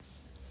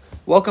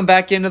Welcome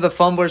back into the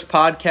Fumblers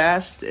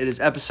podcast. It is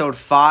episode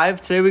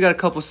 5. Today we got a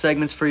couple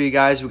segments for you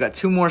guys. We got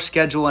 2 more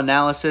schedule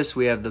analysis.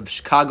 We have the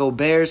Chicago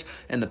Bears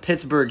and the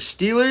Pittsburgh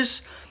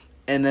Steelers.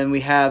 And then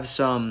we have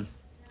some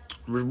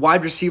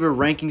wide receiver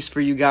rankings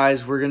for you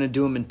guys. We're going to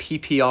do them in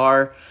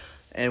PPR.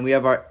 And we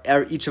have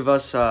each of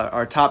us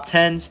our top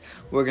 10s.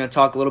 We're going to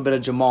talk a little bit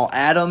of Jamal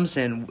Adams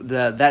and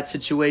that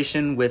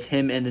situation with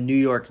him and the New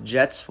York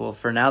Jets. Well,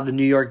 for now, the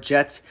New York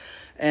Jets.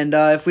 And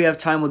if we have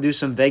time, we'll do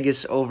some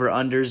Vegas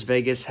over-unders.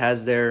 Vegas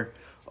has their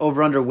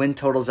over-under win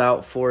totals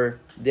out for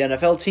the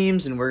NFL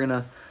teams, and we're going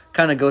to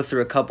kind of go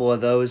through a couple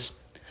of those.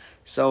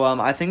 So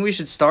I think we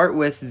should start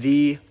with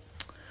the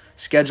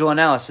schedule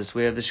analysis.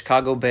 We have the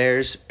Chicago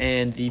Bears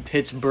and the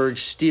Pittsburgh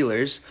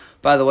Steelers.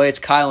 By the way, it's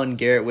Kyle and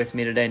Garrett with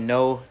me today.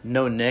 No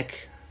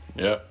Nick.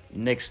 Yep.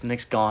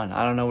 Nick's gone.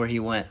 I don't know where he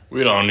went.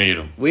 We don't need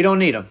him. We don't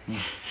need him.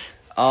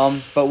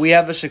 But we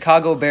have the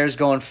Chicago Bears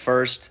going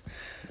first.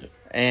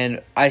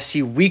 And I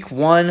see week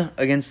 1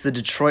 against the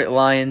Detroit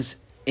Lions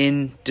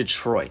in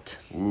Detroit.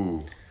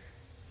 Ooh.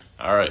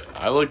 All right.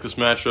 I like this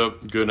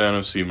matchup. Good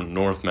NFC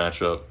North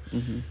matchup.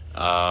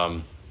 Mm-hmm.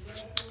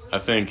 I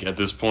think at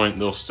this point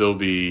they'll still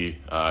be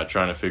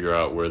trying to figure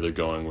out where they're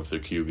going with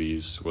their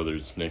QBs, whether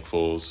it's Nick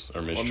Foles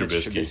or Mitch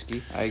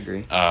Trubisky. I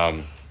agree.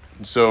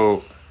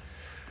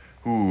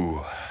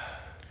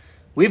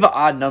 We have an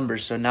odd number,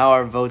 so now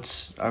our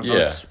votes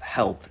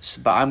help.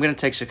 But I'm going to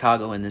take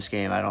Chicago in this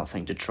game. I don't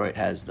think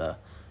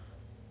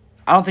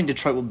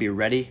Detroit will be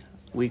ready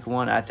week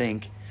 1. I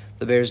think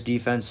the Bears'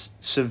 defense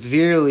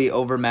severely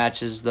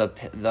overmatches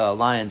the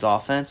Lions'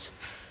 offense.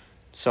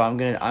 So I'm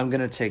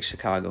gonna take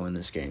Chicago in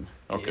this game.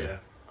 Okay. Yeah,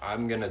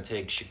 I'm going to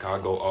take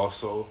Chicago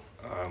also.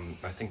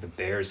 I think the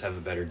Bears have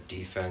a better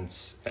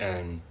defense,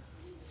 and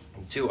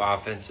 2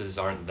 offenses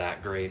aren't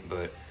that great,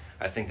 but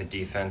I think the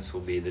defense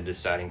will be the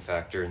deciding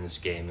factor in this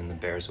game, and the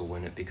Bears will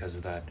win it because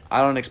of that.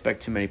 I don't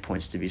expect too many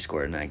points to be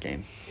scored in that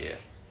game.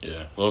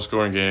 Yeah,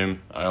 low-scoring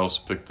game. I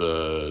also picked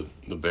the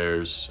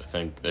Bears. I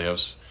think they have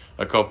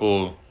a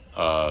couple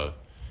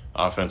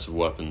offensive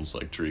weapons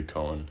like Tariq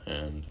Cohen,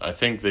 and I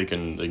think they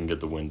can get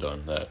the win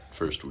done that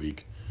first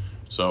week.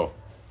 So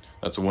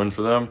that's a win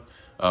for them.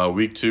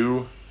 Week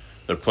 2,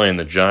 they're playing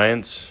the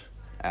Giants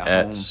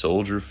at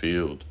Soldier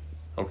Field.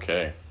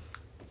 Okay.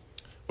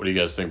 What do you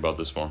guys think about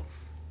this one?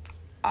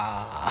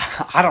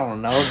 I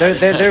don't know.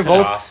 They're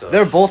both awesome.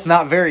 They're both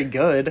not very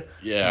good.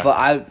 Yeah. But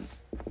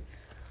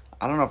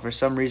I don't know. For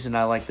some reason,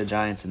 I like the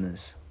Giants in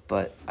this.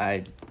 But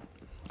I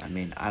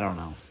don't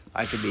know.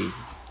 I could be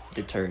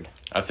deterred.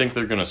 I think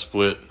they're going to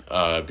split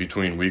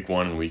between week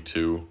 1 and week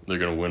 2. They're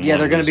going to win. Yeah,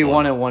 they're going to be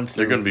 1-1.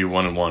 They're going to be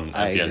 1-1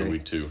 at the end of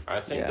week 2. I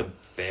think the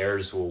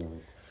Bears will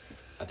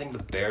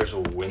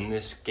win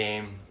this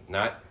game,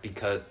 not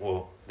because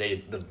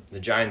the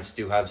Giants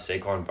do have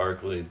Saquon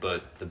Barkley,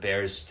 but the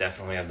Bears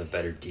definitely have the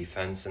better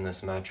defense in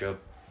this matchup.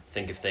 I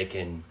think if they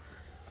can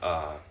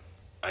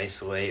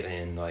isolate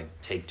and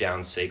take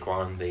down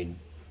Saquon, they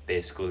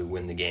basically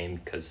win the game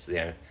because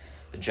the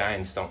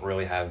Giants don't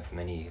really have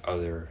many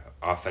other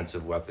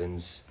offensive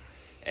weapons,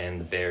 and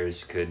the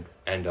Bears could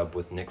end up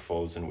with Nick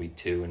Foles in week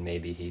 2, and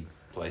maybe he'd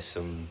play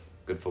some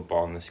good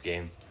football in this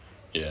game.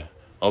 Yeah.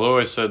 Although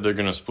I said they're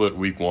going to split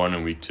week 1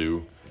 and week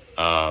 2,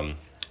 I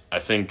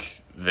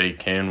think they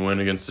can win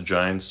against the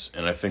Giants,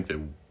 and I think they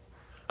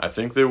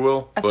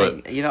will.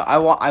 I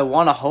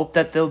want to hope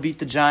that they'll beat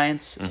the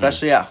Giants,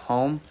 especially at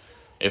home.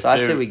 So I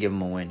say we give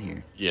them a win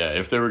here. Yeah,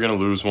 if they were going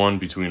to lose one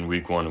between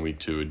week 1 and week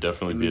 2, it'd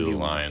definitely be the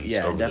Lions.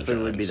 Yeah, over it definitely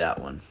the would be Giants.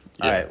 that one.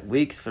 Yeah. All right,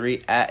 week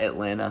 3 at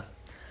Atlanta.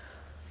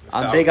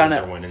 I'm big on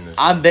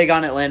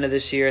Atlanta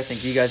this year. I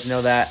think you guys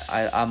know that.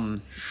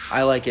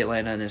 I like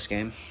Atlanta in this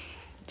game,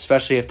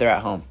 especially if they're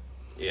at home.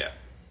 Yeah,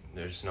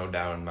 there's no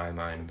doubt in my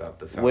mind about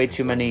the Falcons. Way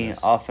too many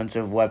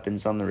offensive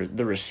weapons on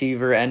the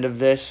receiver end of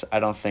this. I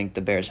don't think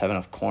the Bears have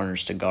enough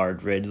corners to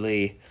guard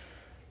Ridley.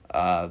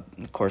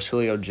 Of course,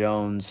 Julio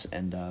Jones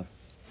and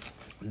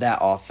that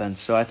offense.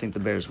 So I think the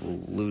Bears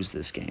will lose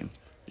this game.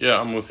 Yeah,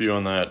 I'm with you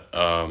on that.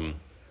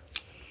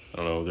 I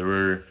don't know. They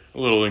were a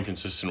little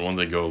inconsistent. One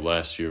they go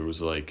last year was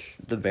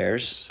the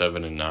Bears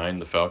 7-9.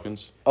 The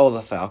Falcons. Oh,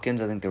 the Falcons.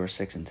 I think they were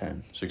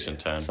 6-10.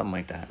 6-10. Something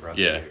like that.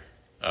 Yeah.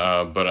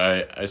 But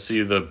I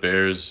see the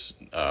Bears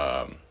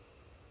not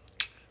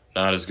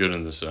as good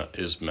in this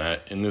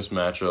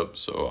matchup,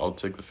 so I'll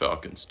take the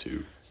Falcons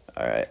too.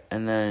 All right,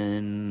 and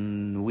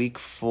then week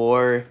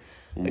 4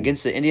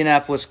 against the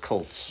Indianapolis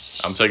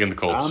Colts. I'm taking the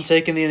Colts. I'm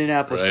taking the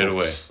Indianapolis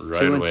Colts.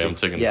 Right away. I'm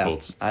taking the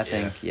Colts. I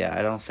think. Yeah,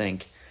 I don't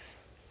think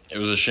it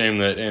was a shame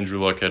that Andrew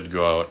Luck had to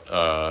go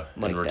out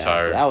and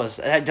retire.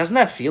 Doesn't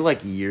that feel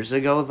like years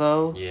ago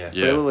though?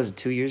 Yeah. What was it,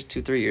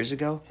 3 years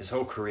ago? His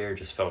whole career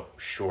just felt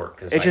short.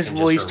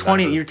 He's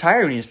 20. He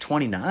retired when he was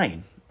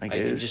 29. I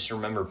can just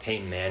remember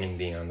Peyton Manning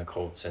being on the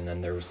Colts, and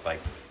then there was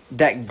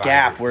that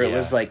gap where it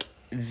was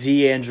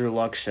the Andrew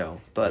Luck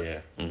show.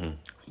 But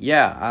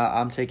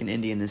I'm taking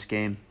Indy in this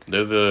game.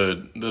 They're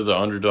the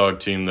underdog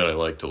team that I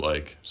like to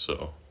like.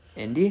 So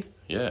Indy?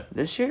 Yeah.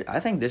 This year, I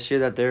think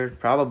that they're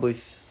probably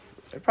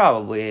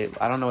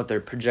I don't know what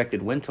their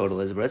projected win total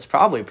is, but it's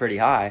probably pretty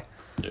high.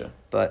 Yeah.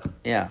 But,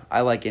 yeah,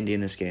 I like Indy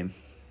in this game.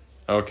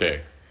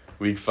 Okay.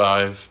 Week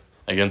 5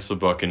 against the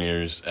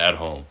Buccaneers at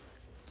home.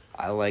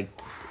 I like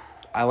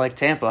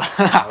Tampa.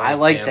 I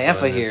like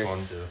Tampa in this here.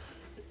 one, too.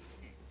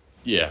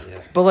 Yeah.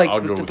 But like, I'll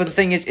go but with the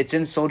thing is, it's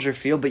in Soldier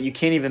Field, but you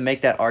can't even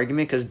make that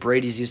argument because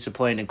Brady's used to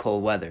playing in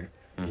cold weather.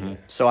 Mm-hmm.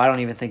 So I don't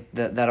even think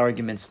that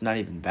argument's not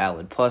even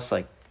valid. Plus,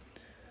 like,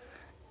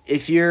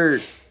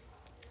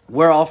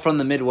 we're all from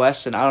the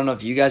Midwest, and I don't know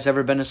if you guys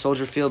ever been to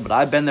Soldier Field, but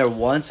I've been there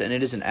once, and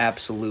it is an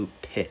absolute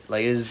pit.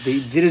 Like, it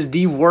is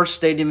the worst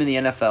stadium in the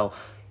NFL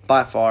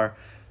by far.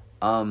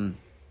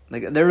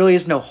 Like, there really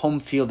is no home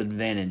field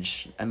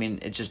advantage. I mean,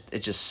 it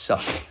just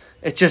sucks.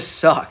 It just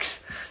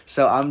sucks.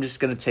 So I'm just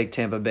gonna take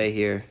Tampa Bay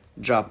here.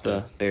 Drop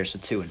the Bears to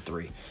 2 and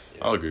 3.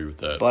 I'll agree with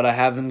that. But I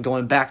have them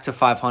going back to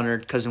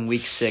 500 because in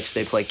Week 6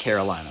 they play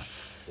Carolina.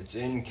 It's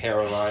in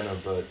Carolina,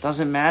 but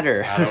Doesn't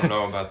matter. I don't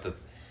know about the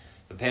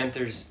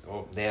Panthers.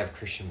 Oh, they have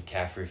Christian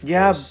McCaffrey. Of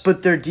Yeah, course.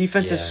 but their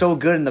defense is Yeah. so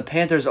good, and the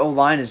Panthers'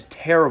 O-line is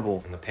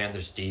terrible. And the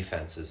Panthers'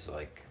 defense is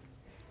like,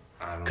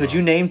 I don't know. Could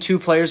you name 2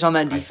 players on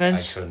that I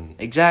defense? couldn't.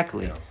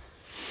 Exactly. You know.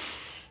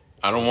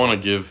 I don't want to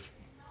give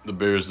the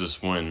Bears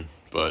this win,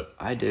 but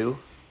I do.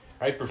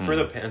 I prefer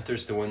the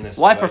Panthers to win this.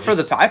 Well, I but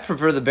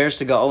prefer the Bears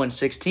to go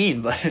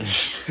 0-16,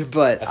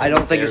 but I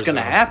don't think it's going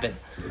to happen.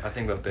 I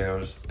think the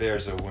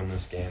Bears will win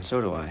this game. So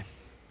do I.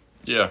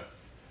 yeah.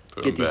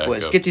 Put Get them back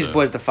these up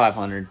boys to to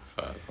 500.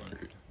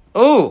 500.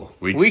 Oh,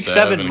 Week Week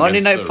 7 7 Monday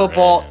against Night the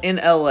Football Rams. in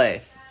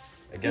L.A.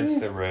 Against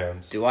the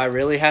Rams. Do I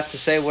really have to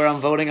say where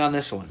I'm voting on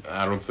this one?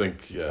 I don't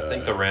think. I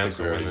think the Rams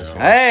will win this one.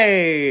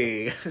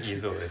 Hey!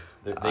 Easily.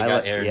 They I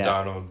got li- Aaron yeah.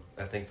 Donald.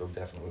 I think they'll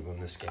definitely win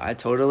this game. I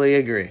totally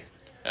agree.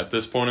 At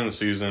this point in the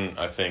season,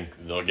 I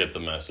think they'll get the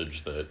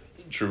message that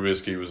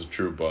Trubisky was a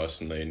true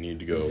bust, and they need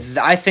to go.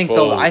 I think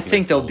full they'll. I Nick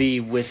think they'll Foles. be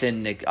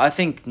within Nick. I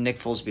think Nick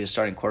Foles will be a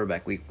starting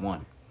quarterback Week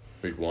 1.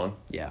 Week 1.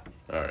 Yeah,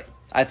 All right.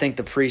 I think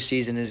the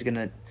preseason is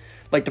gonna,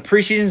 the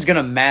preseason is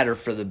gonna matter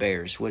for the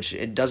Bears, which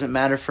it doesn't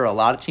matter for a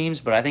lot of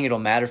teams, but I think it'll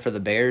matter for the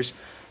Bears,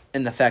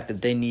 in the fact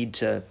that they need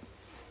to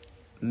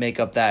make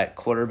up that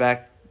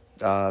quarterback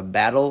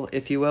battle,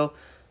 if you will.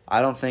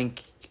 I don't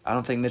think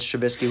Mitch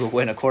Trubisky will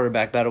win a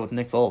quarterback battle with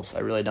Nick Foles.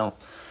 I really don't.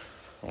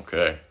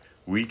 Okay.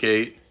 Week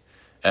 8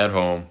 at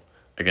home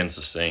against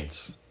the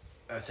Saints.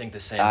 I think the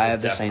Saints. I will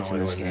have the Saints in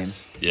definitely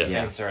this win game. Yeah. The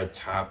Saints are a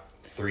top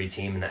 3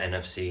 team in the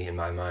NFC in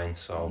my mind.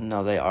 So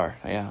No, they are.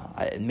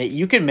 Yeah,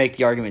 you can make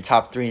the argument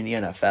top 3 in the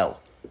NFL.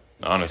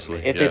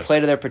 Honestly, If they play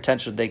to their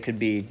potential, they could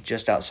be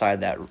just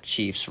outside that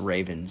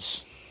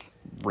Chiefs-Ravens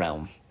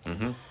realm.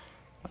 Mm-hmm.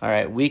 All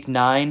right, Week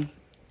 9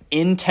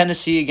 in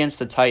Tennessee against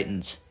the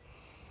Titans.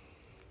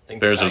 I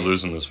think Bears are Titans-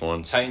 losing this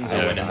one. Titans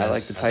Yeah. are winning. I like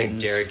this. the I think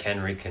Titans. Derrick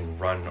Henry can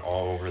run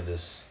all over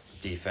this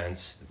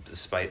defense,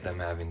 despite them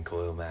having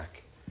Khalil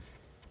Mack.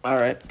 All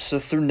right, so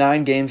through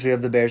 9 games, we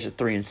have the Bears at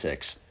 3 and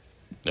 6.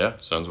 Yeah,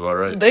 sounds about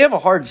right. They have a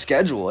hard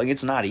schedule. Like,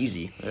 it's not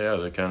easy. Yeah,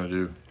 they kind of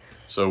do.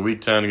 So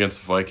Week 10 against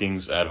the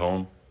Vikings at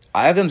home.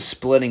 I have them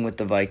splitting with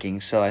the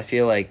Vikings, so I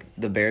feel like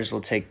the Bears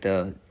will take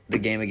the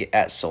game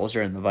at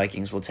Soldier, and the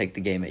Vikings will take the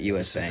game at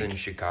U.S. This is in Bank.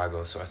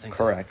 Chicago, so I think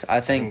Correct. I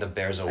think the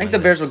Bears will. I think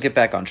win the Bears this. will get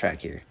back on track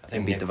here I and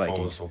think beat Nick the Vikings.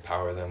 Foles will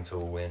power them to a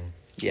win.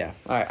 Yeah.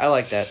 All right. I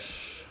like that.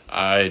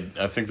 I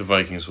think the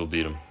Vikings will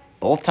beat them.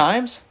 Both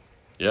times?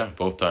 Yeah,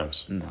 both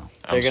times. No.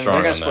 I'm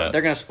strong on split. that.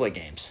 They're gonna split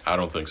games. I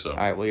don't think so. All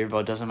right. Well, your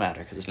vote doesn't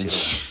matter because it's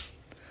 2-1.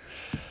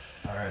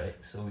 All right,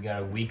 so we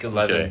got a week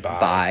 11 Okay. bye.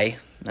 Bye.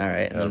 All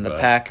right. And Yeah, then the bye.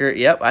 Packer.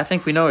 Yep. I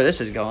think we know where this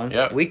is going.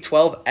 Yep. Week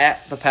 12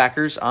 at the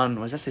Packers on.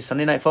 Was that say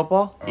Sunday Night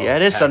Football? Oh, Yeah,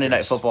 it is Sunday Night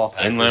Packers. Football.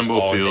 In Packers Lambeau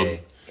all Field.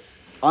 day.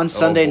 On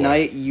Sunday boy.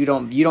 night, you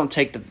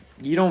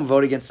don't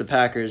vote against the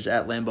Packers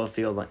at Lambeau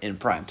Field in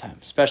prime time,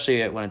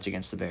 especially when it's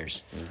against the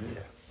Bears.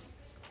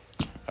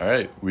 All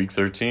right, Week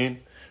 13,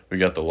 we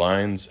got the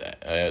Lions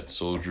at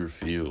Soldier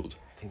Field.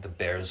 I think the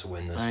Bears will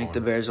win this I think one.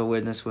 the Bears will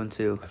win this one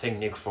too. I think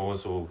Nick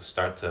Foles will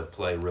start to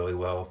play really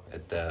well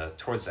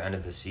towards the end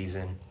of the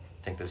season.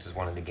 I think this is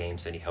one of the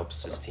games that he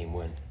helps his team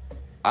win.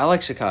 I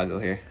like Chicago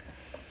here.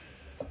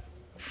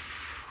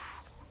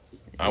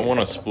 I want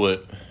to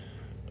split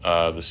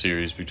the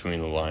series between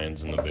the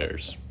Lions and the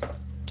Bears.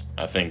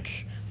 I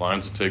think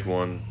Lions will take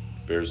one,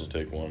 Bears will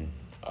take one.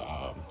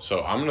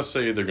 So I'm going to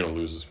say they're going to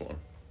lose this one.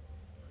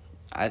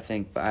 I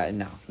think I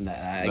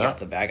got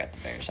the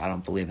Bears. I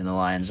don't believe in the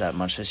Lions that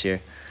much this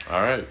year.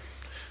 All right,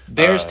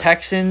 Bears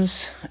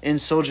Texans in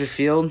Soldier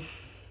Field.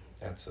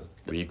 That's a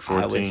Week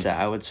 14.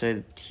 I would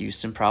say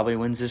Houston probably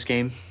wins this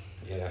game.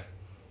 yeah.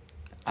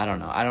 I don't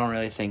know. I don't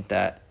really think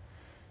that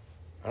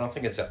I don't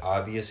think it's an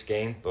obvious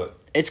game, but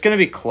it's going to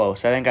be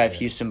close. I think I have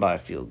Houston by a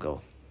field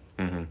goal.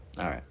 Mm-hmm.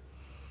 All right.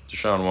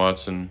 Deshaun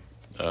Watson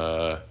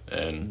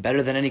and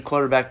Better than any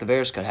quarterback the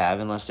Bears could have,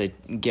 unless they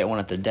get one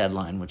at the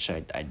deadline, which I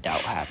doubt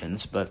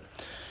happens. But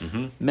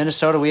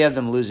Minnesota, we have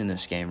them losing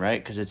this game,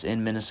 right? Because it's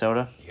in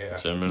Minnesota. yeah.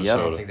 it's in I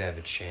Minnesota. don't think they have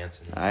a chance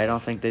in this. I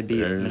don't think they beat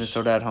Bears.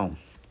 Minnesota at home.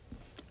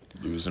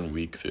 losing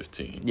week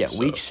 15. Yeah,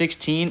 week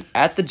 16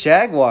 at the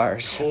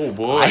Jaguars. Oh,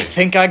 boy. I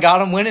think I got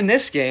them winning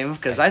this game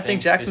because I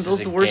think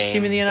Jacksonville's the worst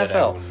team in the that I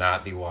NFL. will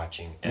not be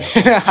watching.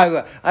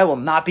 I will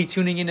not be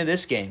tuning into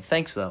this game.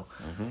 Thanks, though.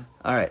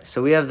 All right,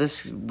 so we have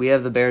this. We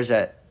have the Bears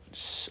at.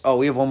 Oh,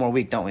 we have one more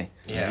week, don't we?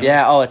 Yeah.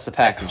 Yeah. Oh, it's the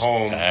Packers. At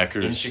home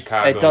Packers. in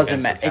Chicago. It doesn't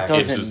against matter. the It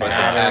Packers. doesn't It's like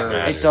matter.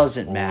 Packers. It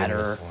doesn't Will win matter.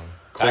 this one.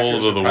 Cold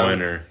Packers of the are probably-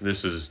 winter.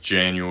 This is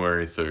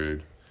January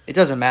 3rd. It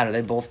doesn't matter.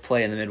 They both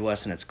play in the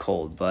Midwest and it's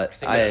cold, but I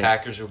think the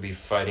Packers will be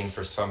fighting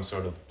for some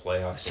sort of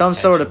playoff. some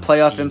sort of contention,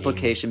 playoff seeding.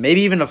 implication.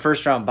 Maybe even a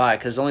first round bye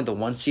because only the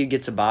 1 seed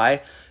gets a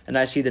bye, and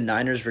I see the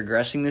Niners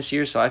regressing this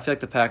year, so I feel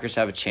like the Packers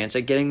have a chance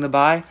at getting the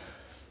bye.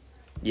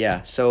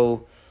 Yeah.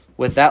 So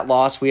with that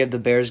loss, we have the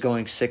Bears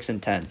going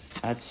 6-10.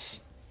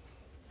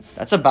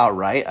 That's about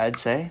right, I'd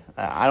say.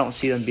 I don't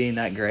see them being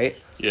that great.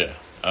 Yeah.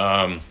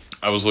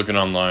 I was looking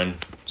online,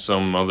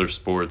 some other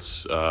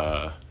sports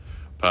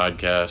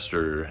podcast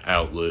or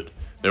outlet,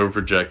 they were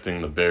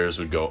projecting the Bears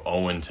would go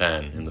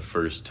 0-10 in the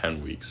first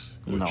 10 weeks,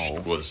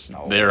 which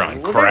they're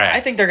on Well, crack. I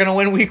think they're going to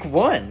win week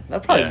 1.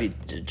 That'll probably Yeah. be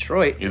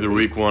Detroit. Either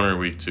week 1 or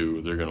week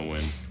 2, they're going to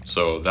win.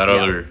 So that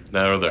other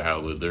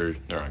outlet, they're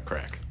on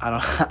crack. I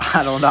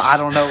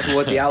don't know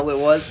what the outlet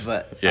was,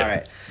 but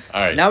Yeah. All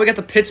All right. Now we got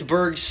the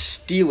Pittsburgh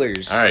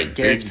Steelers. All right,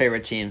 Garrett's big-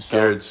 favorite team. So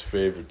Garrett's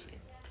favorite team.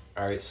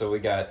 All right, so we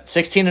got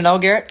 16-0,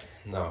 Garrett,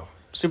 no.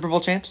 Super Bowl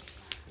champs.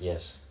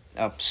 Yes.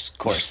 Oh, of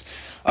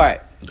course. All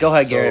right, go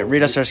ahead, So Garrett.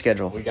 Read us our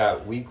schedule. We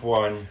got week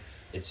 1.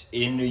 It's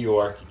in New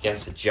York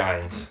against the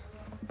Giants.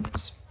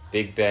 It's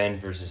Big Ben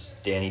versus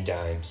Danny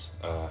Dimes.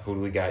 Who do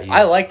we got? You?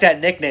 I like that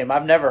nickname.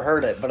 I've never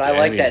heard it, but I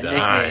like that Danny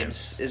nickname.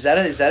 Dimes. Is that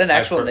an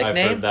actual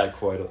nickname? I've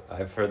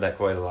heard that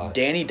quite a lot.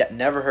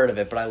 Never heard of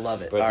it, but I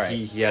love it. But All right.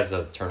 he has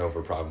a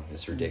turnover problem.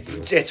 It's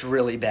ridiculous. It's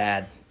really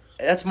bad.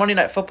 That's Monday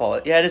Night Football.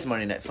 Yeah, it is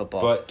Monday Night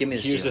Football. But Give me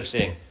the here's Steelers. the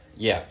thing.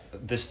 Yeah,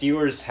 the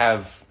Steelers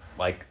have,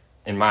 like,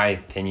 in my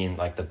opinion,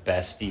 like the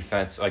best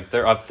defense. Like,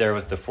 they're up there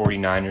with the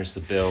 49ers, the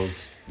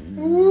Bills.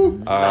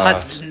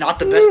 Not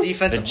the best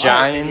defense. The in my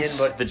Giants.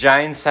 opinion, The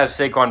Giants have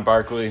Saquon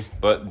Barkley,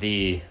 but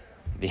the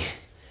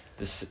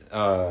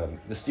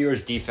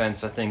Steelers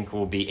defense, I think,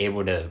 will be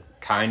able to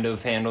kind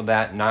of handle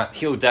that.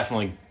 He'll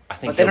definitely. I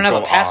think. but they don't have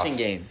he'll a go passing off.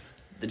 game.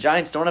 The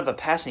Giants don't have a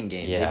passing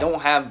game. Yeah. They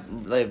don't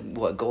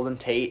have Golden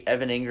Tate,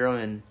 Evan Ingram,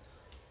 and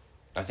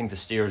I think the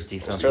Steelers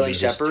defense Sterling will be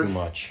just Shepard? too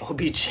much.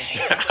 OBJ.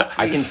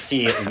 I can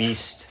see at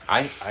least.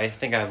 I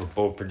think I have a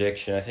bold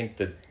prediction. I think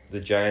that the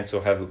Giants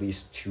will have at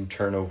least 2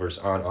 turnovers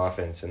on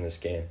offense in this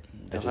game.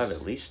 They'll have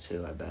at least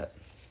 2, I bet.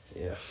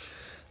 Yeah.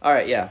 All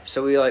right, yeah.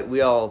 So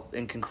we all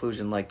in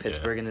conclusion like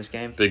Pittsburgh in this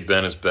game. Big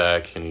Ben is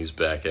back, and he's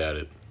back at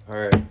it. All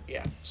right.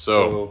 Yeah.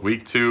 So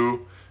week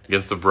 2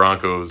 against the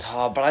Broncos.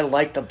 Oh, but I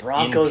like the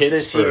Broncos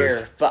this Pittsburgh.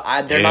 year.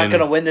 But they're not In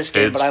going to win this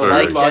game. But I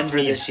Pittsburgh. like Denver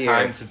Luck this needs year.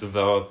 Time to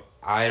develop.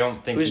 I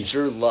don't think Who's he's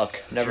Drew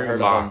Luck? Never Drew heard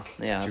Lock. of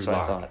him. Yeah, that's Drew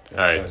what I Lock. thought. All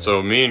right,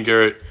 so me and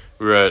Garrett,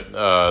 we were at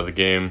the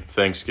game,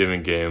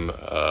 Thanksgiving game,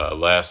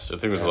 I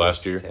think it was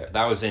last year.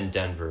 That was in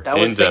Denver. That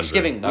was In Denver.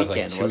 Thanksgiving That was like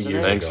weekend, 2 wasn't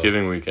years it? ago.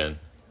 Thanksgiving weekend,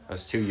 That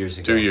was 2 years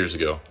ago. 2 years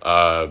ago.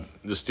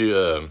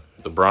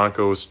 The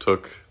Broncos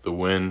took the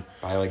win.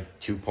 By like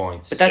 2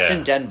 points. But that's Yeah.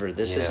 in Denver.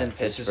 This is Yeah, in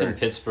Pittsburgh. This is in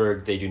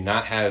Pittsburgh. They do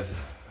not have.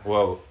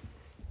 Well,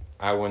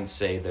 I wouldn't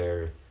say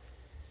they're.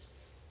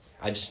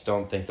 I just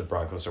don't think the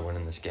Broncos are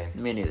winning this game.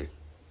 Me neither.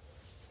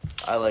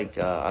 I like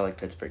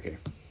Pittsburgh here.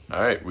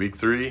 All right, week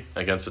 3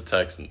 against the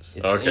Texans.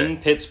 It's in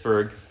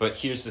Pittsburgh, but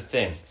here's the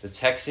thing: the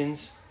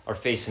Texans are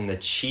facing the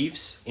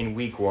Chiefs in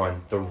week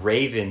 1, the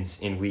Ravens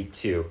in week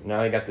 2.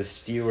 Now they got the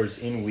Steelers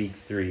in week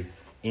 3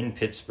 in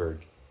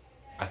Pittsburgh.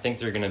 I think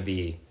they're gonna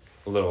be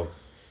a little.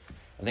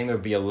 I think they'll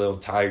be a little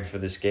tired for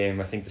this game.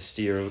 I think the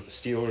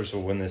Steelers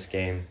will win this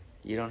game.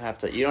 You don't have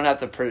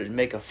to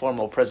make a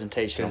formal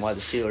presentation on why the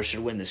Steelers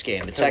should win this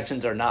game. The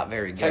Texans are not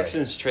very good.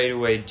 Texans trade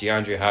away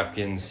DeAndre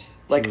Hopkins.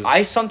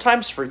 I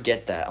sometimes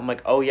forget that. I'm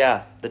like, oh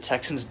yeah, the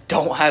Texans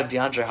don't have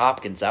DeAndre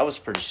Hopkins. That was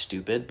pretty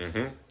stupid.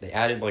 Mm-hmm. They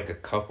added like a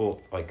couple,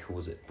 like who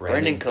was it?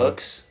 Brandon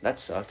Cooks. That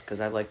sucked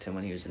because I liked him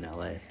when he was in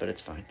LA, but it's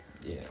fine.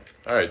 Yeah.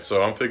 All right,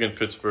 so I'm picking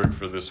Pittsburgh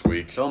for this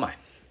week. So am I.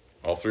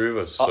 All 3 of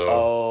us.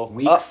 So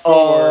Week Week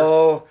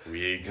 4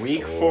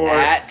 Week 4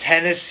 at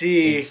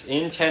Tennessee. It's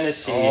in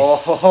Tennessee.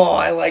 Oh,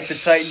 I like the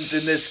Titans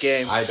in this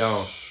game. I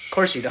don't. Of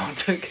course you don't.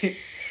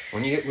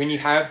 When you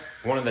have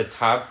one of the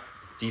top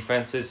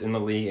defenses in the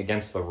league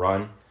against the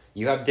run,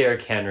 you have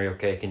Derrick Henry.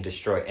 Okay, can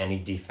destroy any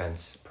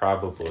defense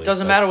probably. It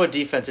doesn't matter what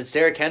defense. It's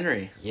Derrick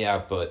Henry. Yeah,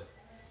 but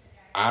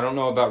I don't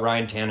know about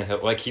Ryan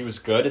Tannehill. Like he was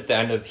good at the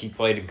end of. He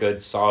played a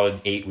good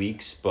solid 8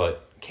 weeks,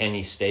 but can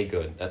he stay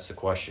good? That's the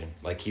question.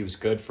 Like he was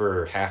good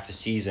for half a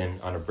season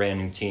on a brand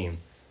new team,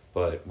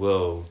 but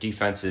will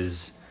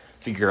defenses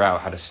figure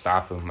out how to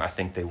stop him? I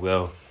think they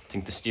will. I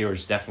think the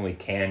Steelers definitely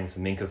can with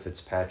Minkah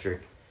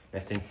Fitzpatrick.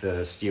 And I think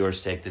the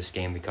Steelers take this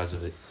game because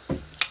of it.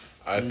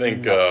 I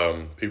think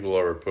people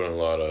are putting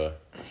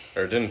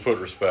didn't put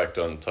respect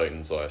on the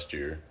Titans last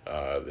year.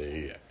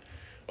 They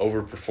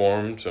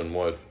overperformed on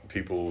what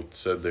people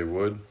said they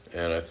would,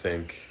 and I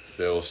think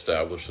they'll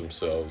establish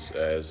themselves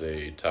as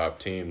a top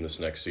team this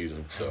next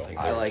season. So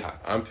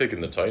I'm picking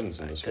the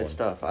Titans in this one. Good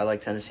stuff. I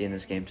like Tennessee in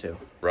this game too.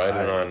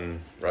 Riding on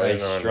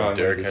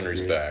Derrick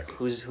Henry's back.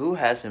 Who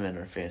has him in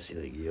our fantasy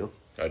league? You?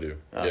 I do.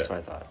 Oh, that's what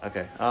I thought.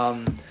 Okay.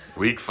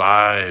 Week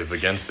 5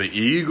 against the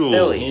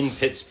Eagles in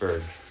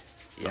Pittsburgh.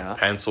 Yeah.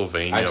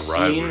 Pennsylvania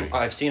rivalry.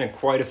 I've seen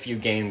quite a few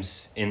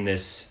games in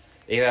this.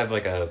 They have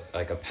like a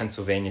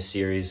Pennsylvania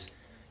series.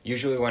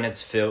 Usually when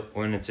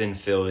it's in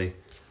Philly,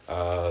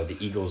 the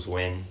Eagles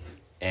win,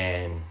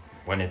 and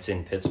when it's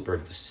in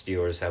Pittsburgh, the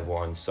Steelers have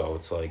won. So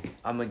it's like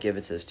I'm gonna give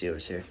it to the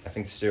Steelers here. I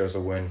think the Steelers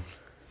will win.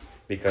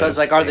 Because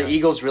are the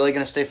Eagles really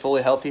going to stay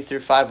fully healthy through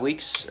 5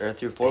 weeks or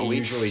through 4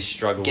 weeks? They usually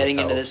struggle getting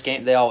with into health. this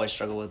game. They always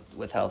struggle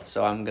with health.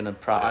 So I'm gonna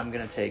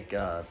take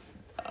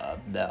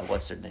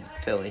what's their name?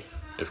 Philly.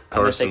 I'm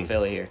gonna take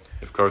Philly here.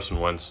 If Carson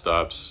Wentz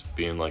stops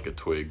being like a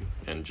twig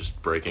and just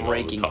breaking all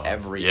the time,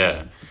 everything.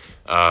 Yeah,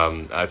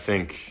 I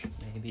think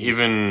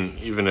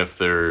even if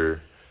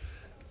they're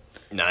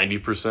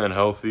 90%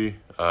 healthy,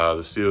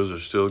 the Steelers are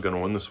still going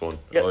to win this one.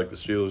 Yep. I like the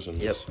Steelers in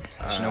this.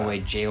 There's no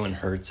way Jalen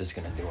Hurts is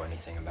going to do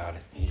anything about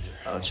it either.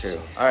 Oh,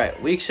 true. All right,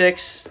 Week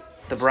 6,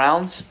 the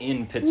Browns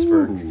in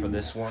Pittsburgh for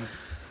this one.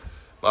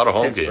 A lot of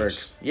home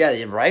games.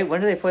 Yeah, right? When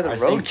do they play the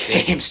road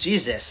games?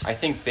 Jesus. I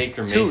think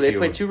Baker Mayfield. They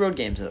played 2 road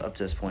games up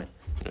to this point.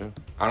 Yeah.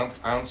 I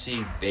don't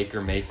see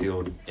Baker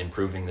Mayfield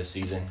improving this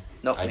season.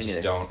 Nope, I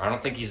just don't. I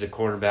don't think he's a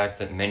quarterback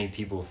that many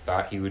people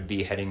thought he would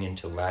be heading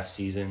into last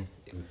season.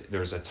 There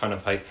was a ton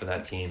of hype for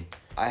that team.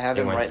 I have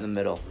him right in the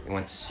middle. It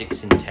went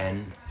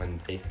 6-10 when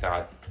they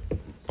thought a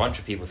bunch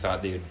of people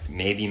thought they would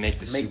maybe make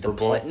the Super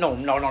Bowl. No,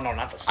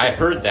 not the Super Bowl. I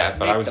heard that,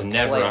 but I was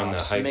never on the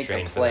hype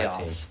train for that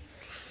team.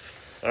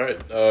 All right,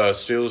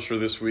 Steelers for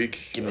this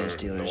week. Give me the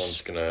Steelers. No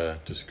one's gonna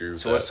disagree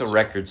with that. So what's the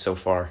record so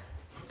far?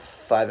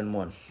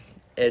 5-1.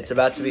 It's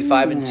about to be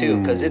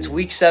 5-2 because it's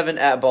Week 7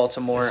 at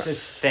Baltimore. This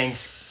is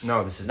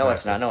No, it's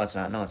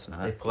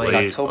not. They play It's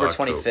October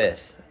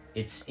 25th.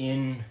 It's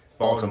in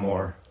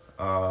Baltimore.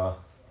 L.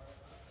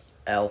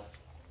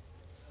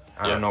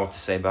 I don't know what to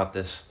say about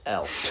this.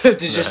 L.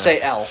 Just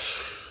say L.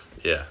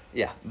 Yeah.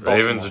 Yeah. Baltimore.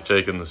 Ravens are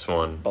taking this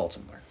one.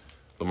 Baltimore.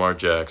 Lamar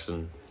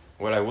Jackson.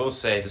 What I will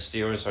say, the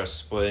Steelers are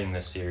splitting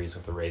this series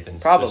with the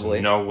Ravens. Probably.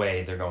 There's no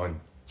way they're going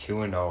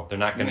 2-0. They're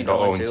not going to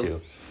go 0-2.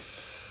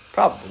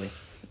 Probably.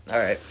 All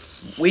right.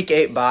 Week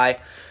 8 bye.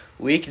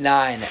 Week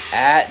 9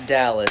 at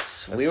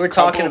Dallas. We were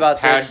talking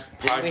about this.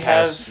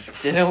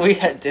 Didn't we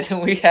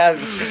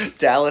have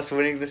Dallas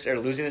winning this or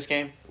losing this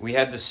game? We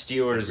had the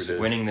Steelers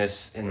winning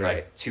this in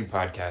like 2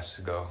 podcasts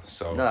ago.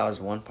 So no, that was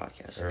 1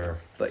 podcast ago.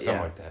 But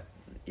something like that.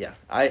 Yeah.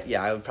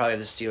 I would probably have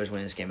the Steelers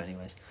winning this game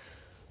anyways.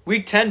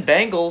 Week 10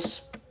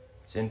 Bengals.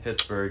 It's in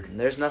Pittsburgh.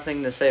 There's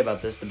nothing to say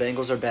about this. The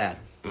Bengals are bad.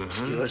 Mm-hmm.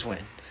 Steelers win.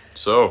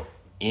 So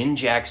in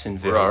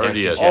Jacksonville. We're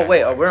already at. Oh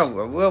wait!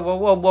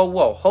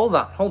 Whoa! Hold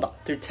on.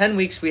 Through 10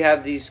 weeks, we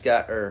have these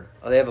guys.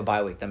 They have a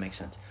bye week. That makes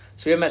sense.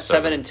 So we have them at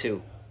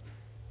 7-2.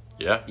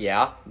 Yeah.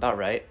 Yeah, about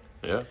right.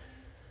 Yeah.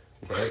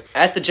 Okay.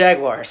 At the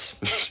Jaguars.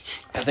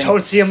 I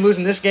don't see them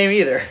losing this game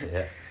either.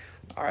 Yeah.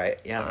 All right.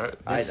 Yeah. All right.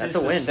 That's a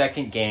win. The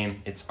second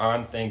game. It's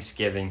on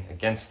Thanksgiving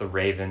against the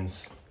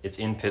Ravens. It's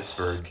in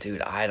Pittsburgh.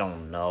 Dude, I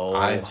don't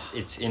know.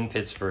 It's in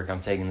Pittsburgh. I'm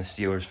taking the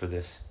Steelers for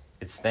this.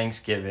 It's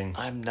Thanksgiving.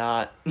 I'm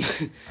not.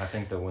 I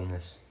think they'll win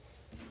this.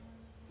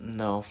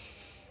 No.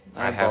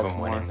 I have them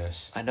winning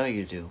this. I know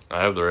you do.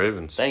 I have the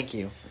Ravens. Thank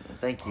you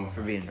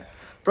for being here.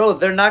 Bro,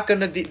 they're not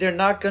gonna be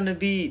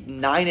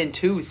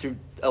 9-2 through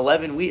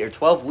 11 weeks or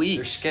 12 weeks.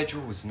 Their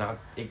schedule was not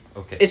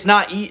okay. It's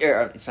not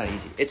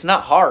easy. It's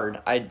not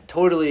hard. I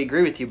totally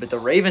agree with you, but the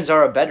Ravens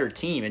are a better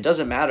team. It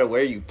doesn't matter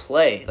where you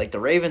play. Like the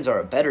Ravens are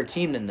a better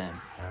team than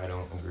them. I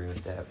don't agree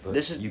with that. But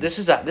this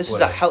is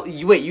a hell.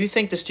 You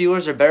think the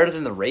Steelers are better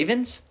than the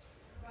Ravens?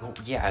 Well,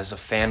 yeah, as a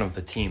fan of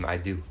the team, I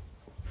do.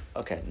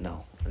 Okay,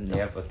 no. They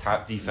have a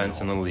top defense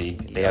in the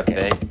league. They have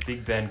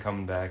Big Ben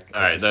coming back.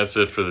 All right, that's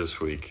it for this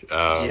week.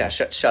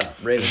 Shut up.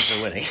 Ravens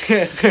are winning.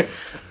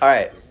 All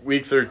right.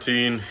 Week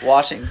 13.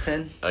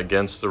 Washington.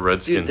 Against the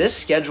Redskins. Dude, this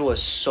schedule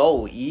is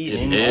so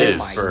easy. It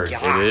is. Oh, my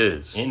God. It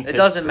is. It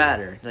doesn't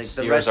matter. Like Steelers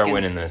the Redskins are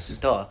winning this.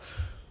 Duh.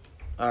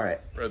 All right.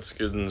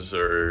 Redskins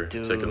are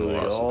taking the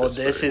loss. Oh,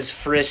 this is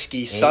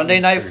frisky. Sunday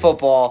Night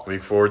Football.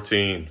 Week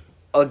 14.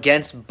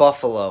 Against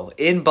Buffalo.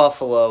 In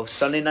Buffalo.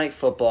 Sunday Night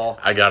Football.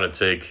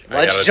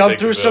 Let's jump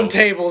through some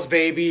tables,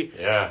 baby.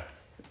 Yeah.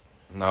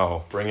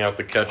 No. Bring out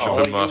the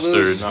ketchup and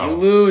mustard. You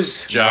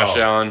lose. Josh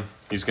Allen.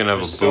 He's going to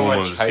have a boom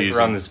of the season. Hype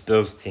around this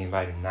Bills team.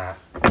 I do not.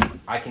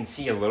 I can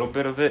see a little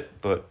bit of it,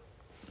 but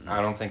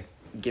I don't think.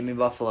 Give me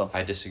Buffalo.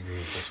 I disagree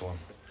with this one.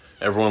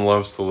 Everyone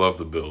loves to love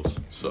the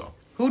Bills, so.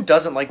 Who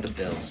doesn't like the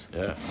Bills?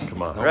 Yeah,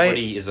 come on.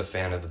 Nobody is a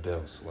fan of the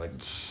Bills. Like,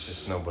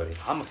 it's nobody.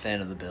 I'm a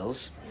fan of the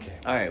Bills. Okay.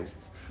 All right.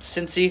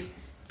 Cincy,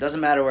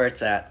 doesn't matter where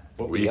it's at.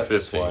 Week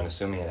 15.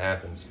 Assuming it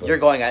happens. But You're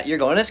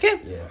going this game?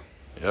 Yeah.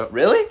 Yep.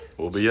 Really?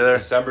 We'll be there.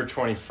 December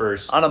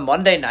 21st. On a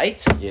Monday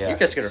night? Yeah. You're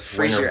just going to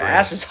freeze your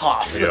asses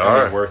off. We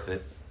are. Worth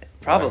it.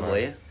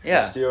 Probably.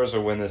 Yeah. The Steelers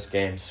will win this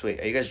game. Sweet.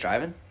 Are you guys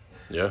driving?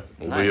 Yeah.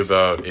 We'll Nice. be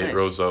about 8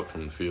 rows up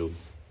from the field.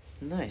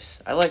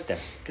 Nice. I like that.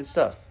 Good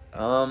stuff.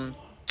 All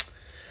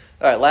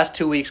right, last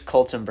 2 weeks,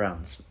 Colts and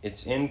Browns.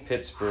 It's in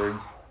Pittsburgh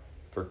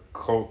for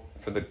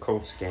the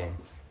Colts game.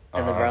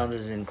 And the Browns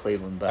is in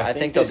Cleveland, but I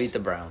think they'll beat the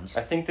Browns.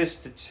 I think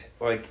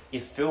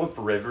if Phillip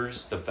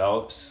Rivers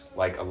develops,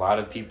 like a lot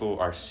of people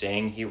are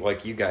saying,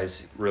 you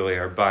guys really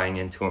are buying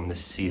into him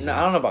this season. No,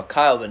 I don't know about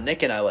Kyle, but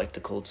Nick and I like the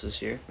Colts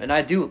this year. And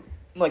I do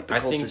like the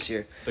Colts this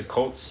year. The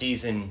Colts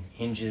season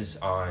hinges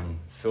on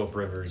Phillip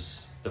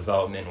Rivers'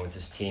 development with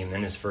his team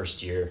in his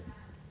first year.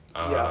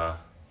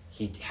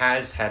 He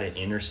has had an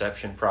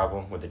interception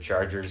problem with the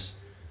Chargers.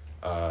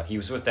 He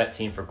was with that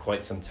team for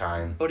quite some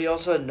time. But he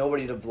also had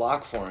nobody to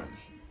block for him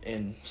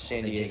in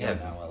San Diego and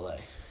now LA.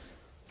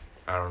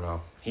 I don't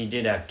know. He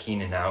did have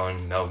Keenan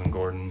Allen, Melvin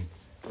Gordon,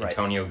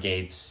 Antonio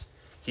Gates.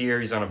 Here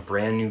he's on a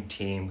brand new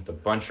team with a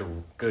bunch of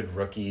good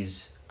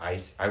rookies,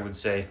 I would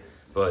say.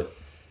 But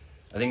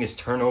I think his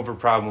turnover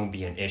problem will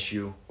be an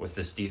issue with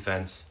this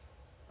defense.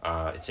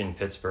 It's in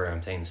Pittsburgh.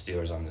 I'm taking the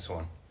Steelers on this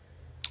one.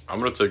 I'm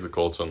going to take the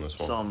Colts on this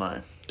one. So am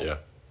I. Yeah.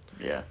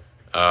 Yeah.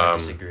 I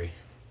disagree.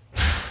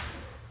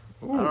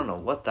 Ooh. I don't know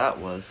what that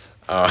was.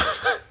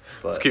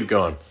 Let's keep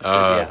going.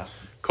 Yeah.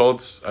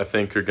 Colts, I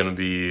think, are going to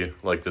be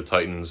like the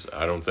Titans.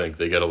 I don't think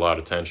they get a lot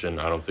of attention.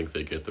 I don't think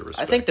they get the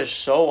respect. I think they're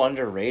so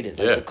underrated.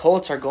 Like, the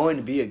Colts are going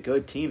to be a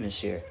good team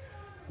this year.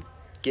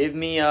 Give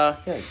me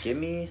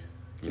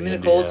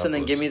the Colts, and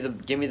then give me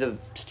the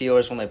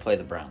Steelers when they play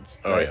the Browns.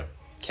 Oh, right? Yeah.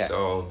 Okay.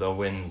 So they'll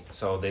win.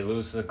 So they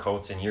lose to the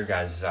Colts in your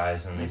guys'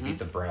 eyes, and they beat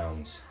the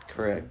Browns.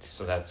 Correct.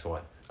 So that's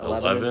what?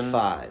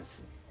 11-5.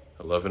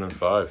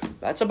 11-5.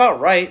 That's about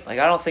right. Like,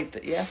 I don't think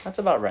that. Yeah, that's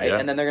about right. Yeah.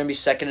 And then they're going to be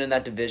second in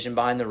that division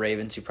behind the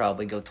Ravens, who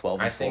probably go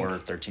 12-4 or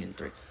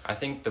 13-3. I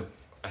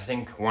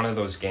think one of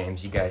those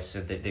games, you guys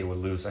said that they would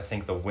lose. I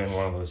think they'll win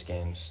one of those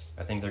games.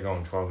 I think they're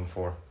going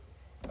 12-4.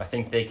 I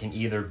think they can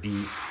either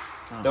beat.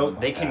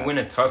 They can win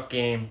a tough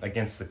game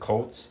against the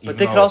Colts. But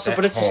they could also.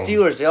 But it's the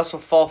Steelers. They also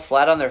fall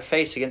flat on their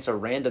face against a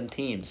random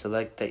team, so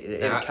like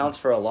it counts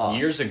for a loss.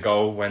 Years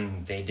ago,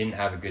 when they didn't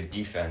have a good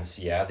defense,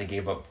 they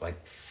gave up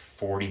like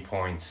 40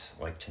 points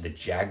like to the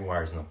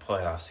Jaguars in the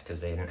playoffs because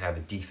they didn't have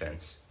a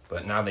defense.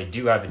 But now they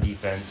do have a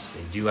defense.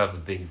 They do have a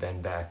Big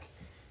Ben back.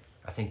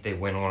 I think they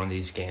win one of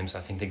these games.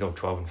 I think they go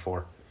 12-4.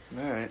 All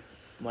right,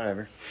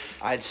 whatever.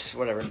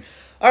 Whatever.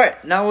 All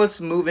right, now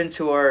let's move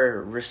into our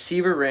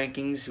receiver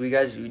rankings. We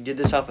did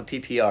this off of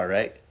PPR,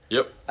 right?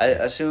 Yep. I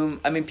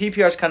assume. I mean,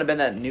 PPR's kind of been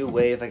that new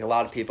wave. Like, a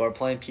lot of people are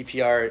playing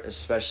PPR,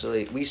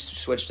 especially. We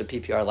switched to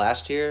PPR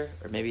last year,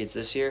 or maybe it's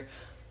this year.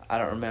 I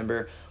don't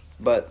remember.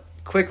 But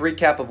quick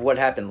recap of what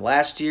happened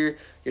last year.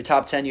 Your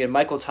top 10, you had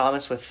Michael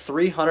Thomas with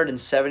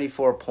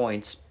 374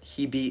 points.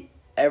 He beat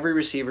every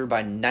receiver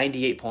by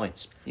 98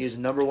 points. He was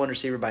the number one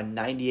receiver by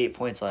 98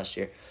 points last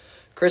year.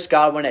 Chris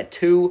Godwin at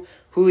 2.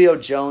 Julio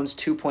Jones,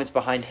 2 points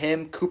behind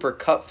him. Cooper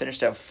Kupp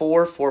finished at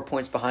 4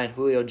 points behind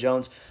Julio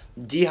Jones.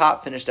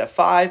 D-Hop finished at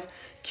 5.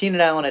 Keenan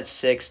Allen at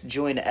 6.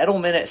 Julian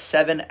Edelman at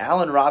 7.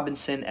 Allen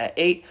Robinson at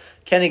 8.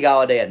 Kenny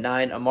Golladay at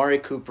 9. Amari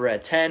Cooper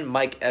at 10.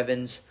 Mike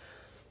Evans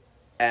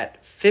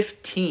at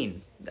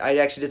 15. I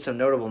actually did some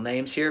notable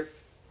names here.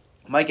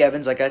 Mike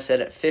Evans, like I said,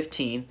 at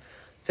 15.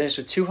 Finished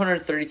with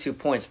 232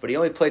 points, but he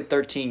only played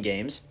 13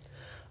 games.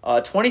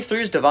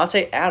 23 is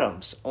Devontae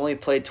Adams. Only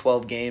played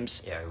 12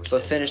 games,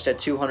 but finished at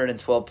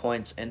 212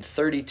 points. And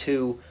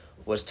 32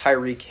 was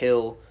Tyreek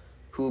Hill,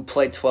 who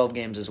played 12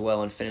 games as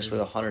well and finished with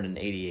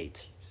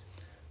 188.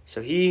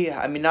 So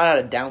not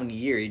had a down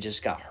year. He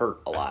just got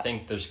hurt a lot. I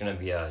think there's going to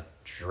be a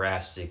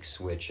drastic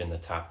switch in the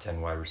top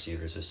 10 wide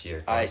receivers this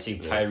year. I see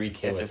Tyreek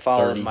Hill if it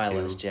follows my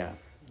list, yeah.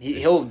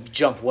 He'll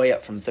jump way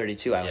up from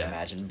 32, I would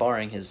imagine,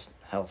 barring his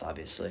health,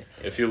 obviously.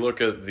 If you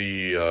look at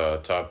the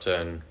top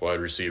 10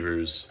 wide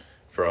receivers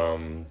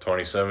from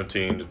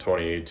 2017 to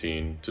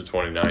 2018 to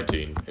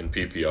 2019 in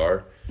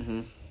PPR,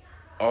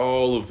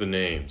 all of the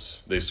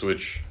names, they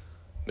switch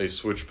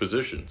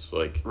positions.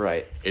 Like,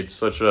 right. It's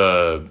such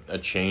a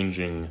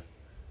changing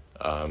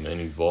and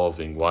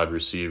evolving wide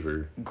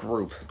receiver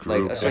group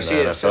like,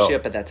 especially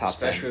up at that top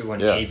 10. Especially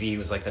when AB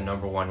was like the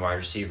number one wide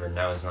receiver.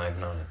 Now he's not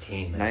even on a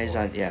team. Now he's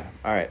on,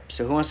 All right,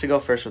 so who wants to go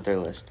first with their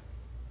list?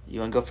 You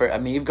want to go first? I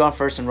mean, you've gone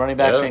first in running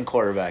backs and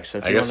quarterbacks, so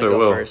if you want to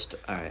go first.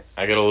 All right.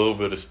 I got a little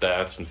bit of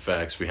stats and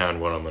facts behind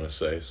what I'm going to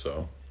say,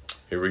 so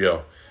here we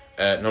go.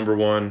 At number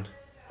 1,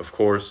 of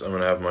course, I'm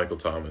going to have Michael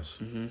Thomas.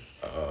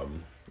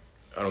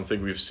 I don't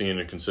think we've seen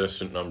a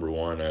consistent number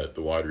 1 at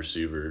the wide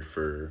receiver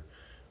for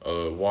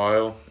a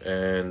while,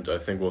 and I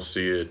think we'll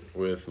see it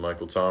with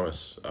Michael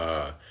Thomas.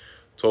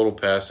 Total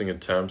passing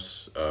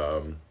attempts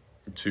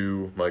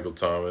to Michael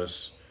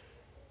Thomas.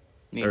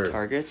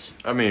 Targets?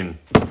 I mean,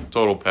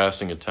 total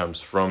passing attempts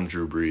from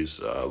Drew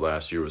Brees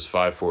last year was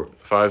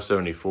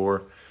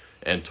 574,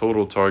 and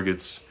total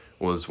targets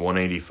was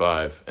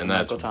 185. And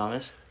that's Michael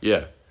Thomas?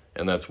 Yeah,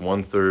 and that's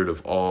 1/3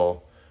 of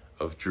all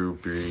of Drew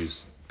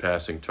Brees'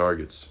 passing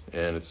targets,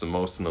 and it's the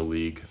most in the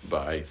league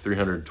by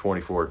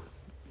 324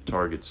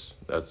 targets.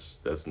 That's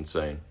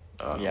insane.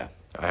 I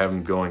have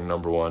him going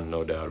number 1,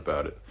 no doubt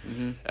about it.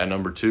 At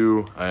number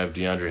 2, I have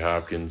DeAndre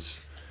Hopkins.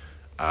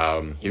 You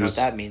know what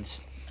that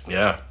means.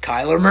 Yeah.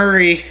 Kyler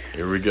Murray.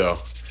 Here we go.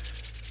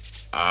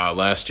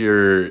 Last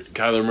year,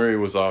 Kyler Murray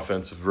was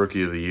Offensive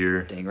Rookie of the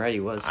Year. Dang right he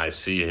was. I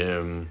see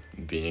him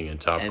being a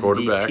top MVP?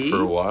 quarterback for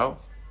a while.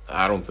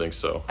 I don't think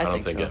so. I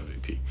don't think so.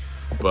 MVP.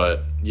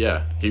 But,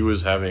 yeah, he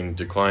was having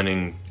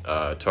declining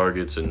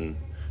targets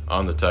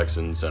on the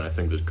Texans, and I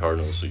think the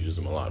Cardinals will use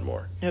him a lot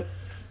more. Yep.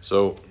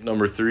 So,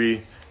 number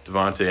 3,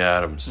 Devontae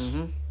Adams.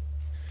 Mm-hmm.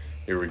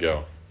 Here we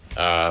go.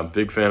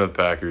 Big fan of the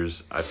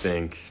Packers. I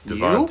think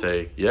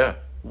Devontae. Yeah.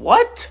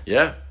 What?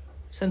 Yeah.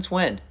 Since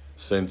when?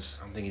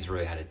 Since I don't think he's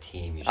really had a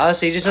team. He's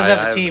Honestly, he just doesn't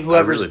have a team.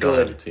 Whoever's really don't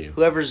good. have a team.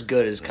 Whoever's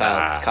good is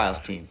Kyle. It's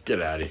Kyle's team.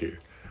 Get out of here.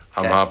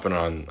 Okay. I'm hopping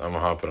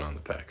on the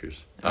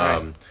Packers. All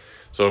right.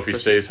 So if he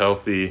stays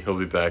healthy, he'll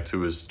be back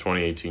to his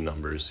 2018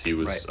 numbers. He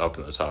was Right. up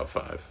in the top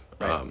 5.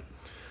 Right.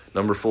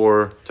 Number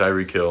 4,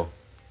 Tyreek Hill.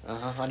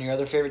 On your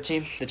other favorite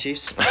team, the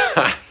Chiefs.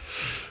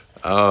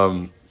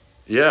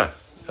 Yeah,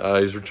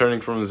 he's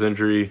returning from his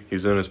injury.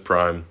 He's in his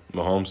prime.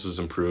 Mahomes has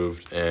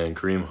improved, and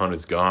Kareem Hunt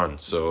is gone.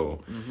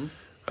 So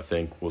I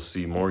think we'll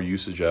see more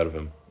usage out of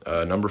him.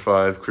 Number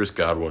 5, Chris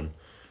Godwin.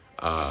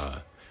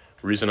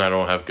 Reason I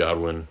don't have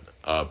Godwin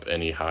up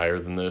any higher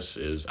than this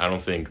is I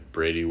don't think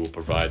Brady will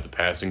provide the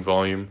passing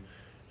volume.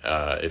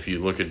 If you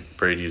look at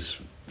Brady's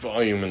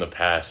volume in the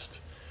past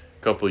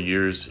couple of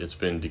years, it's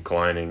been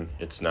declining.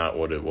 It's not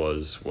what it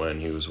was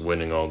when he was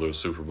winning all those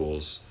Super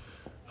Bowls.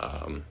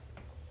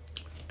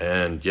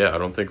 And yeah, I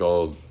don't think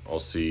I'll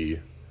see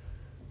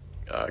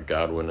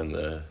Godwin in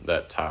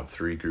that top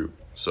 3 group.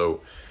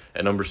 So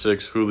at number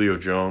 6, Julio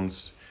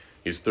Jones.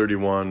 He's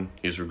 31.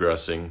 He's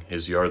regressing.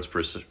 His yards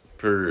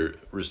per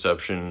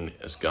reception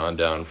has gone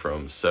down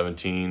from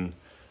 17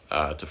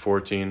 to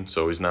 14.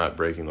 So he's not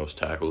breaking those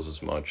tackles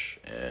as much,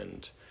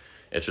 and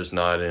it's just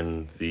not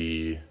in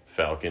the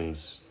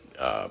Falcons'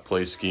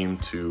 play scheme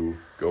to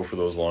go for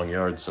those long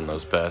yards and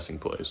those passing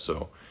plays.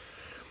 So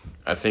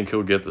I think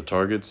he'll get the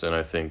targets, and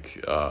I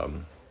think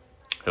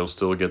he'll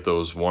still get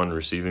those 1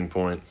 receiving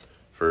point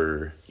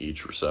for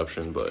each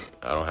reception, but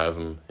I don't have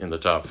him in the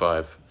top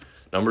 5.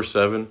 Number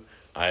 7,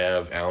 I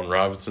have Allen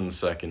Robinson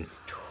II.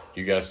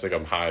 You guys think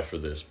I'm high for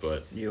this,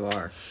 but You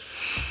are.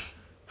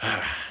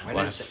 When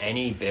has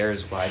any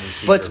Bears wide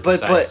receiver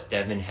besides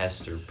Devin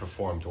Hester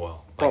performed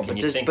well? Bro,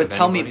 but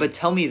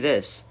tell me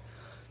this.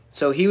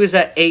 So he was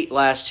at 8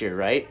 last year,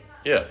 right?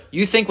 yeah.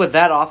 You think with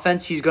that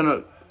offense he's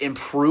gonna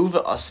improve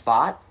a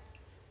spot?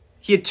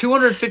 He had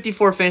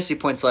 254 fantasy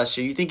points last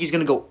year. You think he's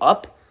gonna go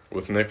up?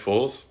 With Nick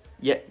Foles?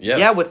 Yeah. Yes.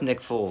 Yeah, with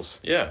Nick Foles.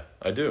 Yeah,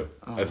 I do.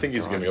 I think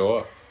he's God. going to go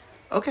up.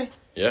 Okay.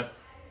 Yeah.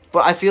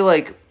 But I feel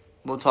like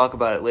we'll talk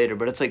about it later,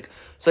 but it's like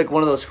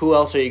one of those who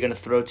else are you going to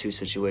throw to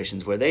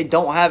situations where they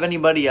don't have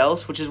anybody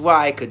else, which is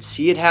why I could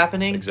see it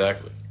happening.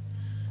 Exactly.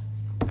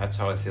 That's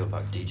how I feel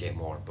about DJ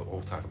Moore, but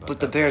we'll talk about that.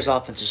 But the Bears'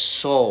 offense is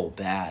so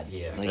bad.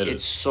 Yeah. Like, It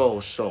it's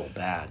is. so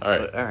bad. All right.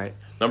 But, all right.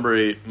 Number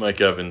 8, Mike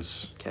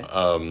Evans.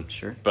 Okay.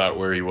 Sure. About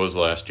where he was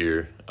last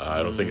year.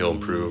 I don't think he'll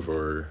improve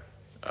or...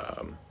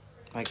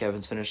 Mike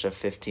Evans finished at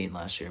 15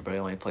 last year, but he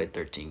only played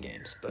 13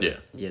 games. But Yeah.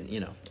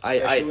 you know,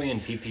 Especially in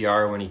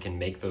PPR when he can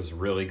make those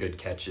really good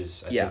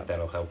catches, I Yeah. think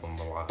that'll help him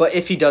a lot. But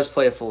if he does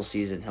play a full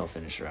season, he'll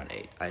finish around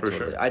 8.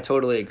 Sure. I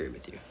totally agree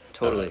with you.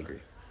 Totally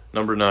agree.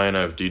 Number 9,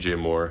 I have DJ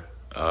Moore.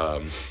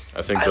 I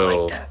think I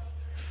like that.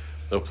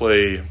 they'll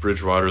play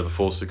Bridgewater the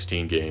full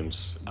 16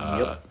 games.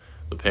 Yep.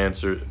 The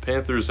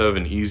Panthers have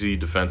an easy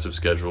defensive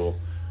schedule.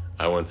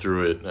 I went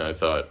through it and I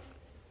thought,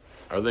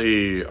 are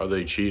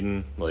they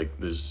cheating? Like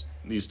these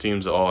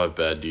teams all have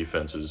bad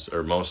defenses,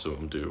 or most of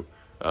them do.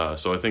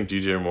 So I think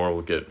DJ Moore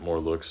will get more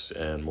looks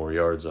and more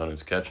yards on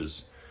his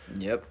catches.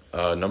 Yep.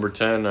 Number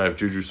 10, I have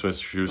Juju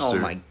Smith-Schuster. Oh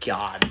my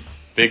God.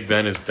 Big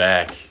Ben is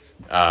back.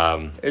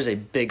 There's a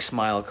big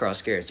smile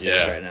across Garrett's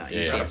face right now.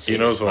 You can't see He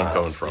knows it. where I'm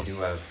coming from. They do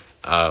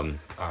have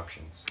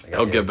options.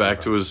 He'll get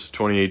back to his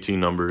 2018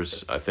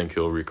 numbers. I think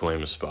he'll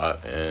reclaim his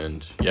spot,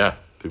 and yeah,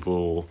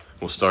 people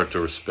will start to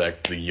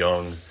respect the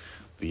young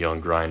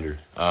grinder.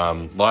 A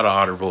lot of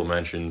honorable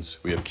mentions.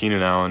 We have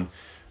Keenan Allen,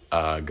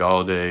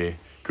 Galladay,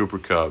 Cooper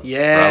Kupp,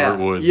 Yeah.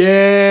 Robert Woods,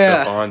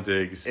 Yeah. Stephon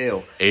Diggs,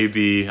 Ew.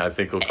 AB. I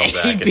think he'll come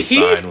back and AB?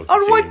 sign with the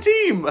On team. what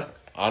team?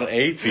 On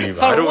a team.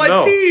 I On don't what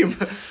know. team?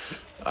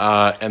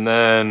 And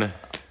then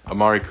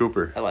Amari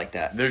Cooper. I like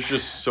that. There's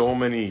just so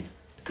many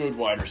good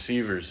wide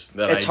receivers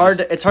that It's hard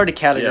to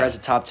categorize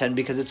a top 10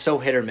 because it's so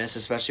hit or miss,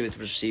 especially with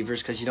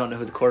receivers, because you don't know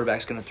who the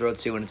quarterback's going to throw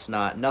to, and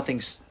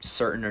nothing's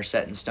certain or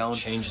set in stone.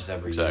 Changes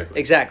every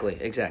Exactly.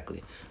 year.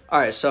 Exactly. All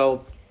right,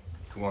 so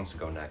Who wants to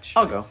go next?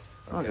 I'll go.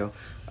 All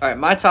right,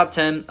 my top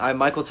 10. I have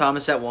Michael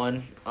Thomas at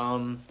 1.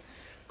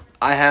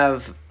 I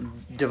have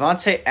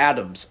Devontae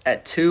Adams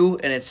at 2,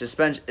 and it's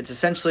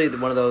essentially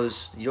one of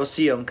those, you'll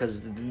see them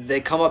because they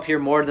come up here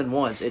more than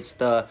once. It's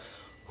the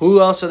who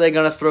else are they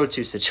going to throw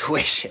to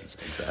situations.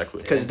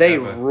 Exactly. Because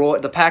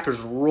the Packers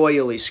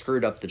royally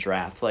screwed up the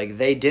draft. Like,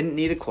 they didn't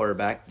need a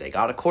quarterback. They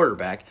got a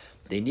quarterback.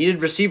 They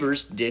needed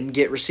receivers. Didn't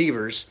get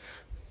receivers.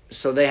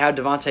 So they have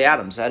Devontae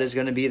Adams. That is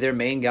going to be their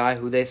main guy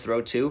who they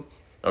throw to.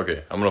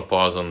 Okay, I'm going to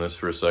pause on this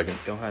for a second.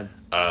 Go ahead.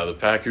 The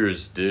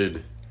Packers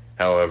did,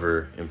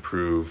 however,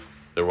 improve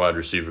their wide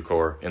receiver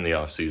core in the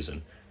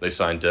offseason. They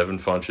signed Devin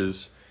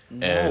Funches.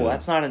 No,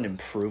 that's not an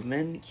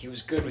improvement. He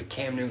was good with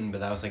Cam Newton, but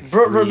that was like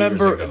 3 years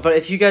ago. But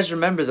if you guys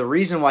remember, the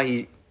reason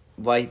why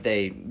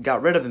they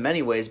got rid of him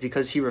anyways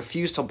because he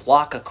refused to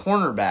block a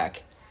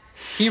cornerback.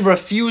 He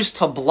refused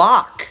to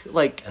block.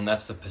 And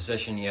that's the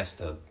position he has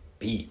to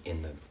beat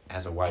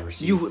as a wide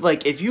receiver.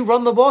 If you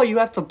run the ball, you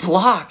have to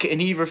block,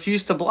 and he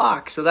refused to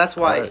block. So that's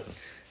why. Right.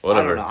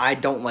 Whatever. I don't know. I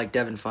don't like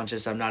Devin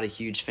Funches. I'm not a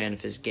huge fan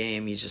of his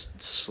game. He's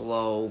just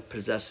slow,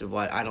 possessive.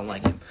 I don't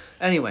like him.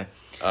 Anyway.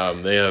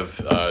 They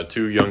have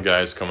 2 young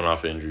guys coming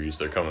off injuries.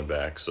 They're coming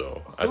back,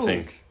 so I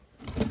think.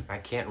 I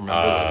can't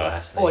remember the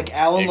last name. Like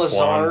Alan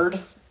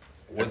Lazard.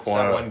 What's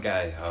that one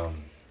guy?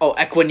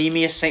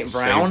 Equanimous St.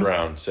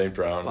 Brown. St.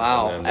 Brown.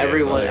 Wow,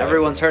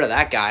 everyone's heard of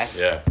that guy.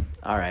 Yeah.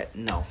 All right,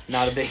 no,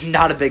 not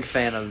a big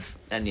fan of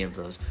any of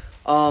those.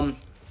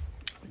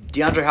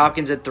 DeAndre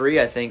Hopkins at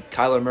 3. I think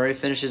Kyler Murray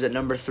finishes at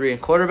number 3 in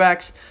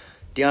quarterbacks.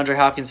 DeAndre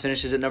Hopkins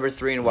finishes at number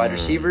 3 in wide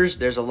receivers.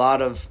 There's a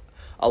lot of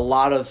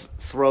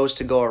throws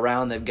to go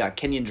around. They've got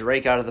Kenyon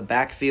Drake out of the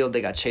backfield.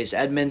 They got Chase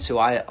Edmonds, who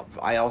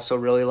I also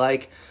really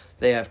like.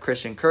 They have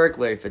Christian Kirk,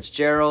 Larry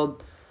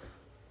Fitzgerald.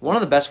 One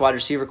of the best wide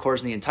receiver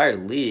cores in the entire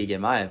league,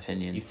 in my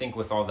opinion. You think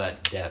with all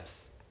that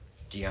depth,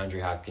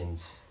 DeAndre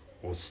Hopkins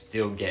will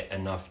still get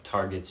enough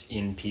targets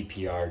in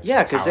PPR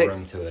to power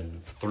him to a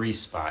 3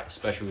 spot,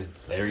 especially with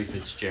Larry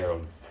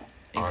Fitzgerald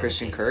and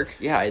Christian Kirk?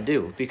 Yeah, I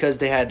do. Because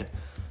they had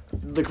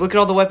look at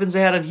all the weapons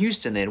they had on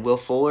Houston. They had Will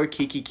Fuller,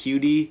 Kiki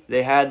Cutie.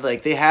 They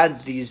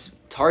had these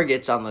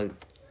targets on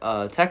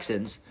the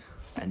Texans,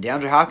 and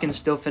DeAndre Hopkins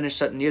still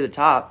finished up near the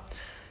top.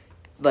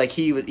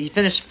 He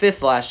finished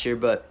 5th last year,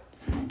 but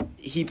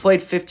he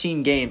played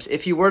 15 games.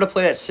 If he were to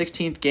play that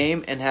 16th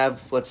game and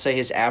have, let's say,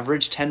 his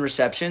average 10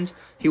 receptions,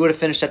 he would have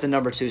finished at the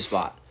number 2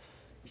 spot.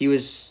 He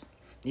was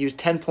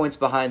 10 points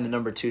behind the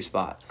number 2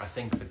 spot. I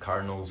think the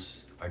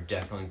Cardinals are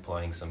definitely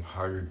playing some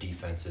harder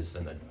defenses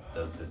than the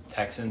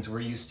Texans were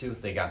used to.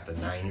 They got the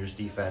Niners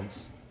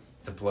defense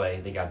to play.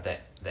 They got the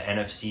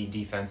NFC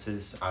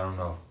defenses. I don't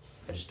know.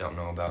 I just don't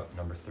know about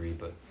number 3,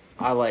 but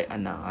I like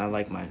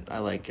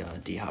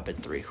D-Hop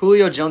at 3.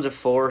 Julio Jones at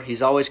 4.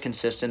 He's always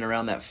consistent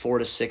around that 4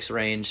 to 6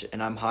 range,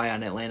 and I'm high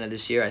on Atlanta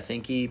this year. I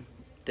think he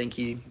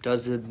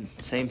does the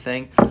same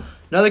thing.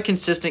 Another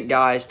consistent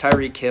guy is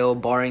Tyreek Hill,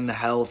 barring the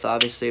health.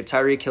 Obviously, if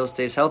Tyreek Hill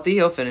stays healthy,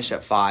 he'll finish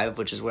at 5,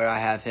 which is where I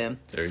have him.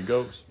 There he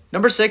goes.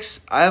 Number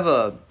 6, I have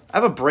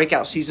a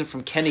breakout season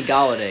from Kenny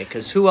Golladay,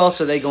 because who else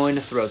are they going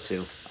to throw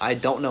to? I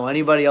don't know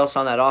anybody else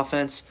on that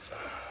offense.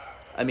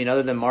 I mean,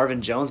 other than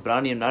Marvin Jones, but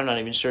I'm not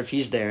even sure if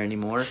he's there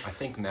anymore. I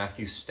think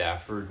Matthew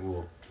Stafford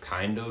will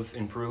kind of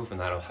improve,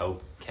 and that'll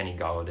help Kenny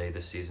Golladay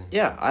this season.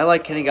 Yeah, I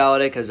like Kenny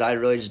Golladay because I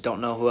really just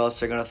don't know who else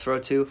they're going to throw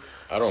to.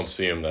 I don't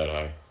see him that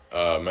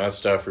high. Matt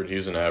Stafford,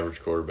 he's an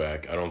average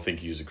quarterback. I don't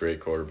think he's a great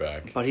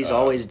quarterback. But he's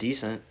always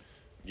decent.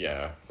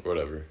 Yeah,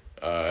 whatever.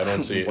 I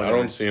don't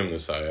see him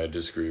this high. I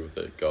disagree with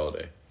it,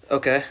 Golladay.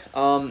 Okay.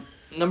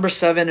 Number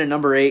 7 and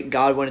number 8,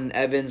 Godwin and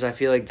Evans, I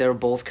feel like they'll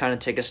both kind of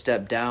take a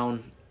step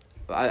down.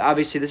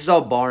 Obviously, this is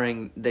all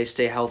barring they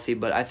stay healthy,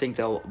 but I think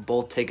they'll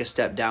both take a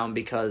step down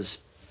because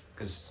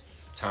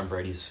Tom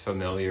Brady's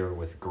familiar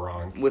with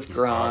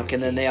Gronk.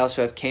 And then they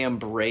also have Cam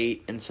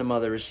Brate and some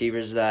other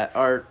receivers that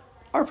are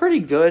pretty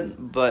good,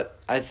 but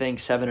I think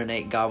 7 and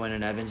 8, Godwin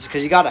and Evans,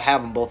 because you got to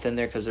have them both in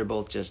there because they're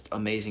both just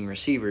amazing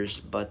receivers.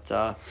 But,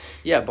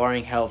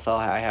 barring health,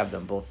 I have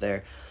them both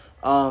there.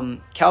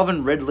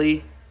 Calvin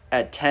Ridley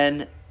at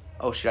 10.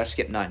 Oh, should I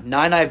skip 9?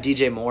 9, I have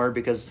DJ Moore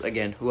because,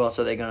 again, who else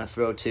are they going to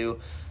throw to?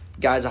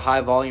 Guy's a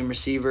high-volume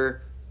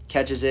receiver,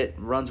 catches it,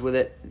 runs with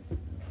it,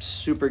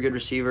 super good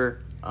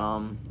receiver.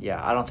 I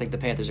don't think the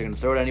Panthers are going to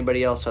throw to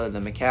anybody else other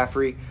than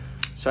McCaffrey.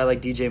 So I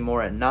like DJ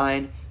Moore at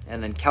 9.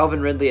 And then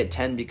Calvin Ridley at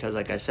 10 because,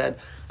 like I said,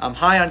 I'm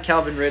high on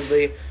Calvin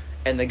Ridley,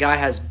 and the guy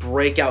has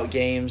breakout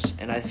games,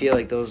 and I feel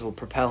like those will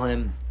propel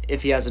him,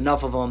 if he has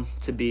enough of them,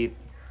 to be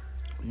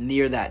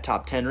near that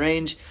top 10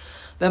 range.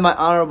 Then my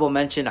honorable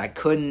mention, I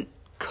couldn't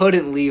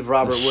leave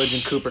Robert Woods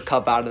and Cooper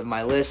Kupp out of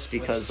my list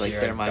because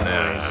they're my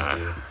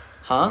boys.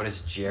 Huh? What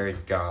is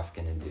Jared Goff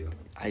going to do?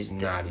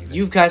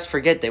 You guys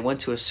forget they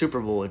went to a Super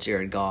Bowl with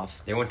Jared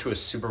Goff. They went to a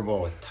Super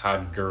Bowl with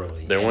Todd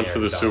Gurley. They went to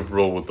the Super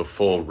Bowl with the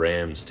full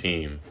Rams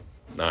team,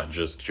 not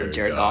just Jared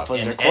Goff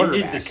was their and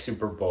quarterback. Ended the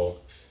Super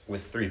Bowl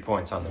with 3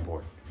 points on the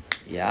board.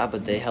 Yeah,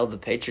 but they held the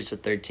Patriots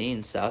at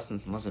 13, so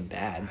that wasn't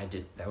bad.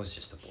 That was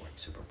just a boring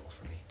Super Bowl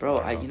for me.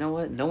 Bro, you know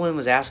what? No one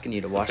was asking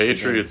you to watch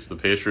the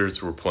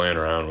Patriots were playing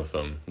around with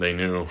them. They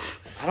knew.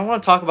 I don't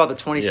want to talk about the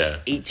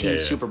 2018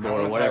 Super Bowl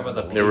or whatever.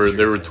 They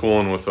were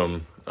tooling with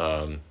them.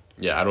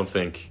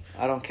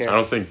 I don't care. I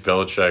don't think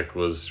Belichick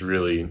was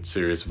really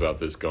serious about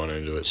this going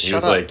into it. He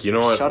was like, you know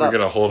what? We're going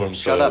to hold him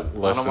to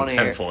less than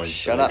 10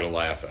 points. We're going to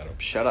laugh at him.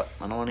 Shut up.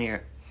 I don't want to hear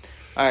it.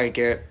 All right,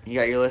 Garrett, you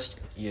got your list?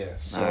 Yeah,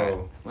 so right,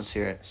 let's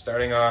hear it.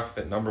 Starting off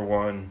at number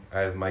 1, I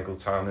have Michael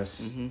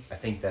Thomas. Mm-hmm. I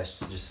think that's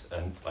just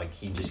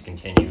he just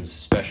continues,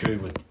 especially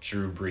with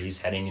Drew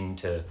Brees heading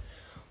into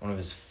one of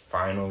his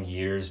final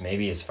years,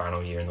 maybe his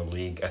final year in the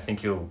league. I think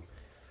he'll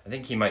I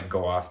think he might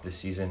go off this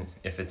season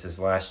if it's his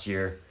last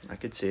year. I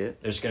could see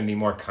it. There's going to be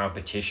more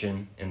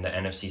competition in the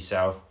NFC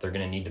South. They're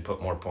going to need to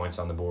put more points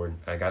on the board.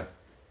 I got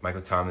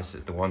Michael Thomas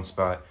at the 1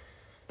 spot.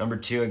 Number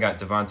 2, I got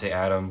Devontae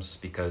Adams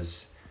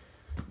because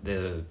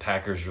the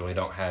Packers really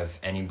don't have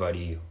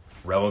anybody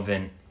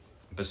relevant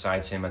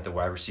besides him at the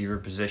wide receiver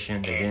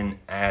position. They didn't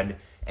add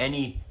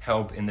any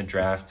help in the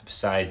draft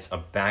besides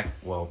that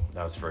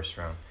was first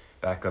round,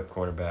 backup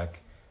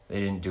quarterback. They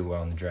didn't do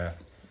well in the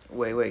draft.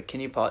 Wait, can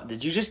you pause?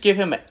 Did you just give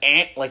him an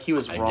ant like he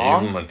was I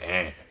wrong? gave him an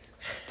ant.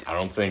 I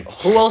don't think.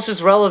 Who else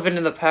is relevant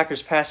in the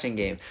Packers passing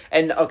game?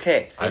 And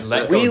okay,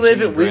 we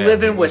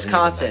live in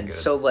Wisconsin,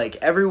 so like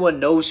everyone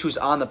knows who's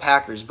on the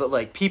Packers, but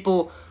like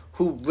people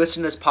who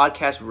listen to this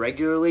podcast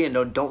regularly and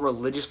don't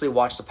religiously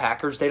watch the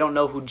Packers, they don't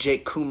know who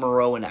Jake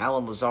Kumerow and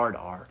Alan Lazard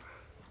are.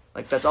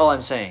 Like that's all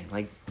I'm saying.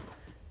 Like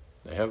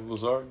They have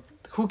Lazard?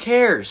 who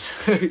cares?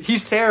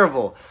 He's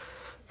terrible.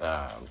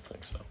 I don't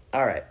think so.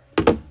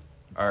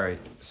 All right,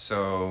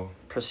 So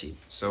proceed.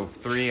 So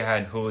 3, I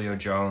had Julio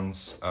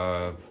Jones.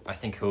 I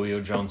think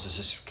Julio Jones is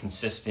just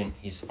consistent.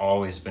 He's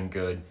always been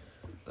good.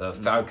 The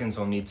Falcons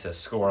will need to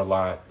score a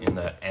lot in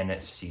the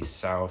NFC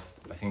South.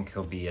 I think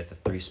he'll be at the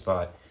 3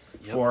 spot.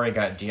 4, I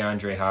got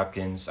DeAndre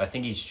Hopkins. I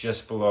think he's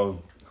just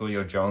below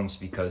Julio Jones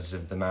because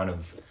of the amount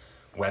of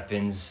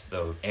weapons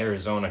the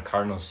Arizona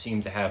Cardinals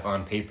seem to have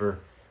on paper.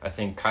 I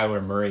think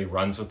Kyler Murray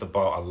runs with the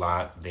ball a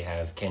lot. They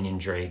have Kenyon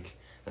Drake,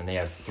 and they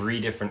have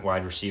 3 different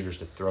wide receivers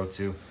to throw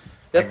to.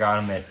 Yep. I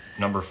got him at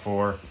number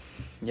 4.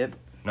 Yep.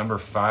 Number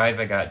 5,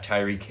 I got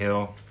Tyreek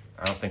Hill.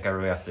 I don't think I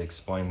really have to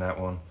explain that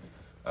one.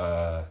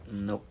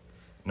 Nope.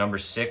 Number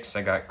 6,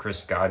 I got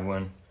Chris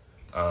Godwin.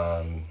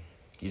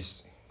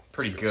 He's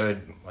pretty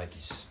good. Like,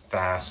 he's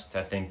fast.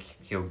 I think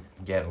he'll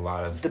get a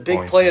lot of The big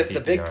points play, in the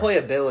big PPR.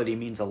 playability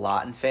means a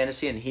lot in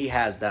fantasy, and he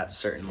has that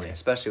certainly,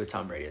 especially with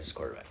Tom Brady as his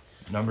quarterback.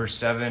 Number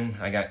 7,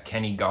 I got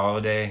Kenny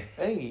Galladay.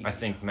 Hey. I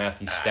think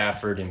Matthew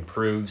Stafford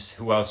improves.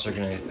 Who else are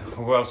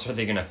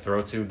they gonna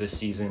throw to this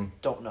season?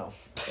 Don't know.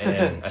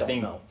 And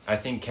Don't know. I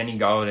think Kenny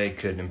Galladay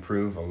could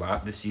improve a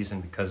lot this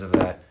season because of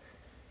that.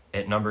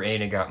 At number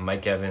 8, I got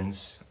Mike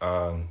Evans.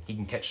 He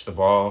can catch the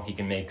ball. He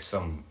can make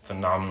some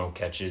phenomenal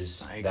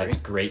catches. I agree. That's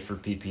great for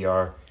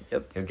PPR.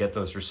 Yep. He'll get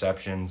those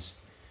receptions.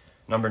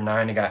 Number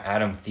 9, I got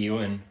Adam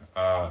Thielen.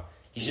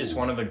 He's just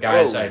one of the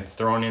guys I've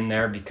thrown in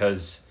there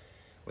because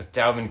with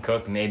Dalvin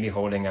Cook maybe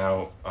holding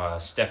out,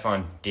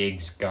 Stephon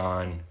Diggs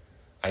gone,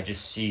 I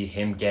just see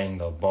him getting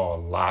the ball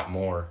a lot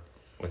more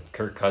with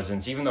Kirk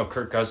Cousins. Even though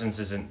Kirk Cousins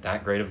isn't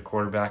that great of a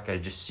quarterback, I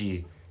just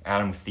see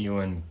Adam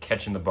Thielen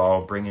catching the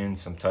ball, bringing in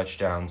some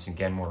touchdowns, and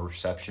getting more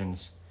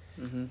receptions.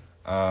 Mm-hmm.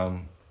 I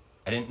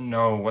didn't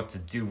know what to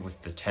do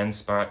with the 10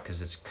 spot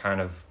because it's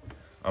kind of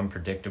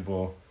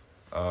unpredictable.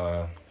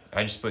 I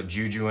just put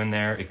Juju in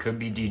there. It could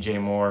be DJ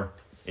Moore.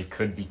 It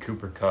could be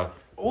Cooper Kupp.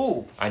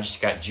 Ooh. I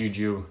just got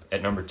Juju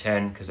at number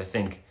 10 because I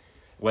think,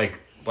 like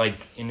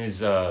in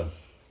his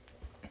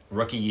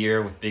rookie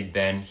year with Big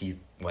Ben, he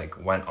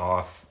went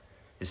off.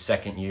 His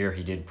second year,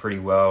 he did pretty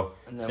well.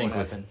 And then I think what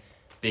with happened?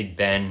 Big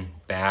Ben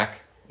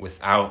back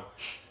without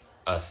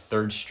a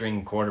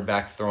third-string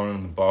quarterback throwing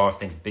him the ball, I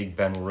think Big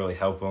Ben will really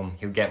help him.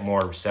 He'll get more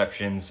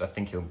receptions. I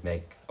think he'll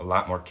make a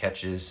lot more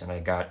catches, and I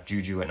got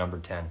Juju at number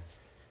 10.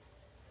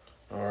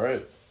 All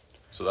right.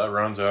 So that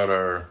rounds out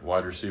our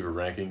wide receiver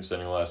rankings.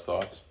 Any last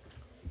thoughts?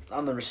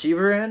 On the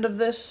receiver end of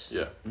this?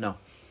 Yeah. No.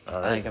 All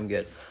right. I think I'm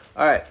good.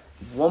 All right.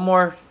 One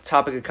more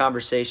topic of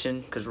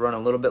conversation, because we're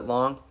running a little bit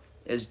long,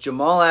 is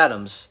Jamal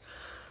Adams.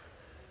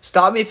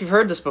 Stop me if you've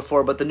heard this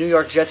before, but the New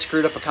York Jets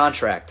screwed up a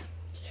contract.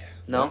 Yeah.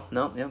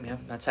 No,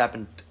 that's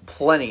happened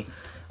plenty.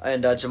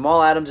 And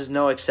Jamal Adams is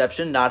no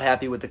exception, not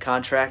happy with the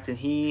contract, and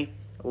he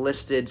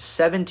listed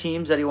 7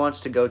 teams that he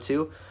wants to go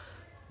to.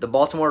 The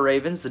Baltimore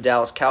Ravens, the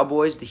Dallas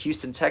Cowboys, the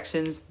Houston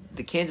Texans,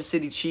 the Kansas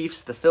City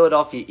Chiefs, the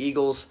Philadelphia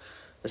Eagles,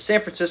 the San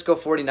Francisco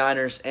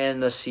 49ers,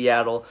 and the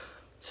Seattle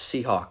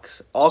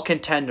Seahawks. All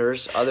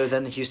contenders other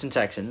than the Houston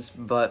Texans,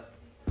 but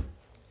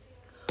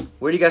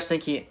where do you guys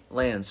think he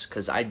lands?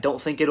 Because I don't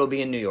think it'll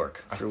be in New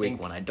York for week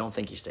 1. I don't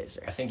think he stays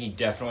there. I think he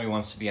definitely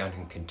wants to be on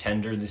a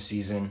contender this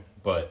season,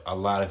 but a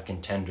lot of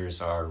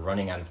contenders are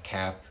running out of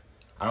cap.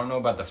 I don't know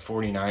about the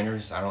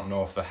 49ers. I don't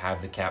know if they'll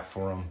have the cap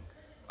for him.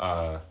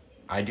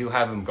 I do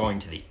have him going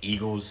to the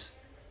Eagles.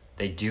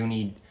 They do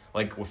need,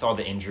 with all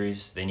the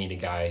injuries, they need a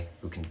guy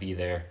who can be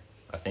there.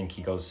 I think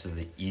he goes to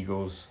the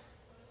Eagles.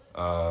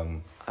 I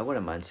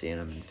wouldn't mind seeing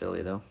him in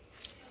Philly, though.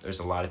 There's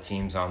a lot of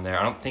teams on there.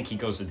 I don't think he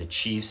goes to the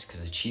Chiefs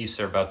because the Chiefs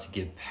are about to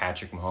give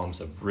Patrick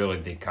Mahomes a really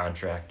big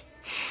contract.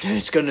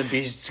 It's gonna be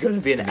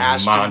an be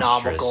astronomical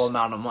monstrous.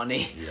 amount of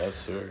money. Yes,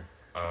 sir.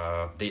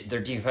 Their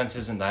defense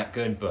isn't that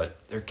good, but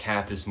their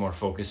cap is more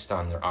focused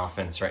on their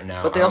offense right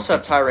now. But they I don't also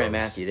have think he Tyrann goes.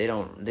 Matthew.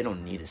 They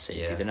don't need a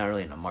safety. Yeah. They're not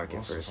really in the market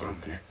Who for a else is on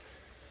safety. there?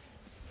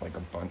 Like a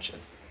bunch of.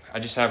 I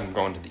just have him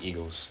going to the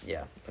Eagles.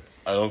 Yeah.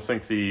 I don't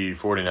think the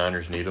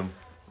 49ers need him.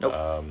 Nope.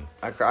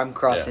 I'm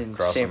crossing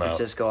cross San him out.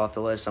 Francisco off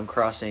the list. I'm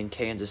crossing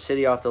Kansas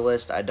City off the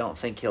list. I don't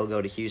think he'll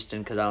go to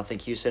Houston because I don't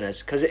think Houston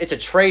is, because it's a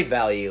trade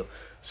value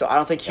So I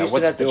don't think Houston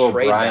what's has the Bill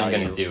trade O'Brien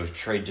value. going to do?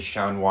 Trade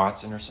Deshaun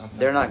Watson or something?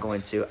 They're not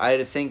going to.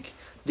 I think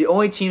the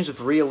only teams with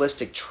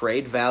realistic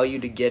trade value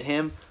to get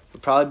him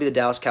would probably be the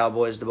Dallas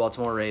Cowboys, the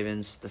Baltimore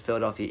Ravens, the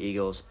Philadelphia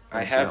Eagles,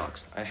 and the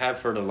Seahawks. I have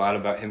heard a lot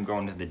about him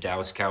going to the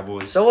Dallas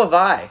Cowboys. So have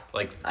I.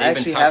 Like I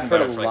they've been actually talking have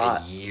heard about it for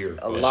like a year.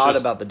 A It's lot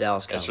just- about the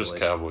Dallas Cowboys. It's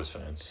just Cowboys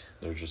fans.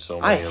 There's just so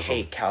I many of them.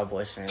 hate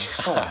Cowboys fans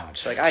so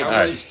much. Like I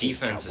Cowboys' just hate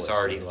defense is Cowboys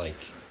already fans. like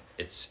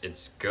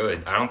it's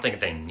good. I don't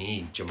think they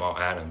need Jamal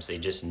Adams. They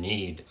just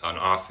need an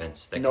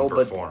offense that can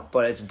perform.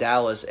 but it's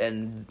Dallas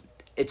and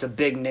it's a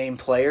big name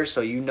player,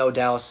 so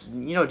Dallas.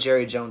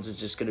 Jerry Jones is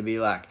just going to be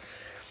like,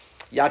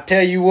 "Yeah, I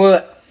tell you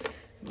what,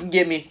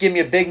 give me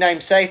a big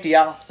name safety.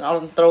 I'll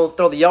throw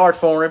the yard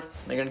for him."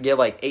 They're going to give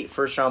like 8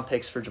 first-round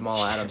picks for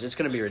Jamal Adams. It's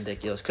going to be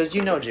ridiculous because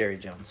Jerry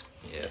Jones.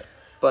 Yeah.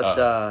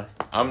 But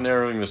I'm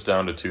narrowing this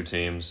down to 2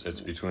 teams.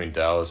 It's between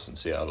Dallas and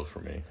Seattle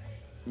for me.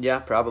 yeah,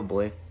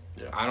 probably.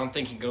 I don't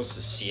think he goes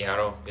to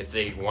Seattle if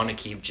they want to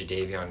keep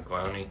Jadeveon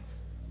Clowney.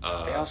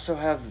 They also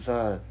have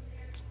the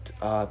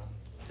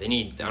They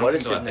need. I don't What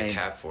think is they'll his have the name?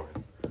 cap for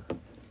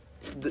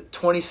it.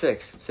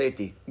 26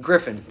 safety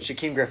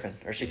Shaquem Griffin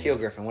or Shaquille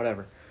Griffin,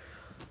 whatever.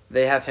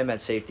 They have him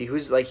at safety.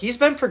 Who's like he's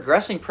been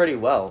progressing pretty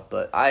well,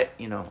 but I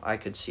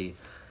could see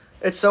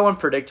it's so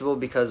unpredictable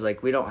because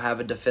like we don't have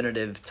a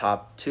definitive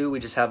top 2. We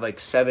just have like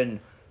 7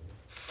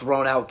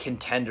 thrown out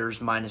contenders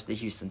minus the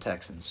Houston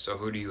Texans. So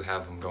who do you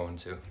have him going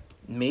to?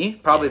 Me?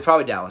 Probably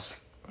Dallas.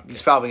 Okay.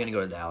 He's probably going to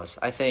go to Dallas.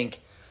 I think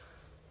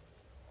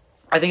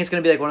it's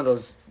going to be like one of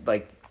those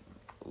like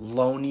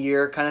lone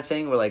year kind of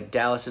thing where like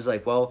Dallas is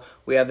like, well,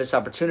 we have this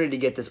opportunity to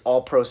get this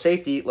all-pro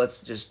safety.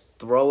 Let's just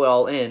throw it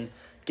all in,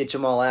 get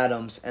Jamal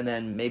Adams, and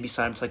then maybe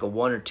sign him to like a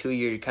 1 or 2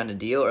 year kind of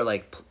deal, or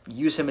like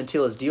use him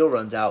until his deal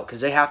runs out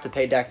because they have to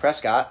pay Dak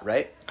Prescott,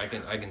 right? I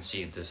can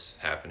see this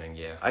happening.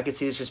 Yeah. I could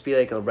see this just be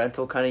like a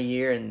rental kind of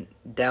year, and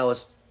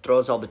Dallas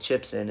throws all the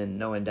chips in, and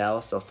knowing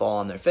Dallas, they'll fall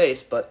on their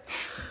face. But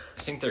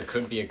I think there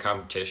could be a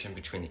competition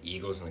between the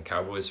Eagles and the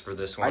Cowboys for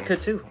this one. I could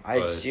too. I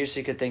but-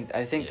 seriously could think.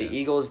 I think the Yeah.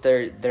 Eagles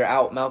they're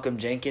out Malcolm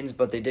Jenkins,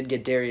 but they did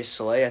get Darius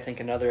Slay. I think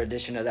another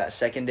addition to that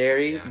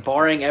secondary, Yeah.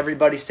 barring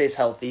everybody stays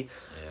healthy.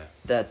 Yeah.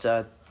 That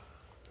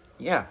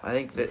I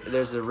think that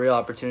there's a real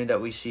opportunity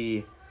that we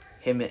see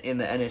him in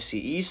the NFC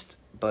East,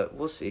 but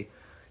we'll see.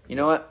 You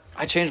know what?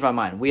 I changed my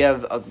mind. We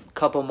have a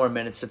couple more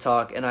minutes to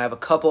talk, and I have a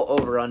couple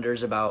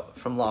over-unders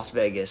from Las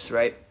Vegas,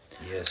 right?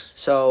 Yes.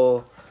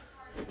 So,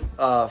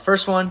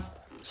 first one,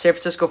 San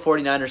Francisco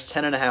 49ers,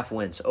 10.5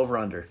 wins,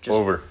 over-under.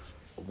 Over.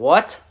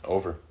 What?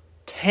 Over.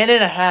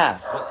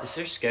 10.5. What is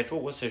their schedule?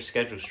 What's their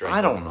schedule strength?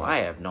 I don't know. I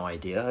have no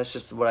idea. That's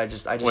just what I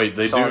just Wait,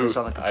 they saw do. this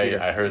on the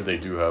computer. I heard they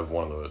do have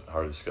one of the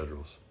hardest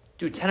schedules.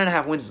 Dude,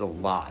 10.5 wins is a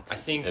lot. I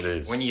think It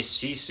is. when you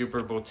see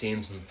Super Bowl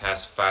teams in the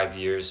past 5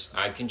 years,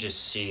 I can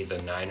just see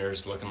the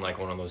Niners looking like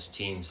one of those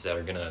teams that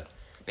are gonna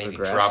maybe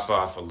Regress. drop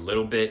off a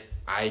little bit.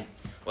 I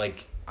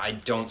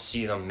don't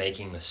see them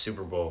making the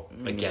Super Bowl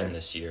again neither.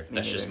 this year. Me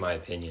That's just neither. my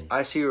opinion.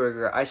 I see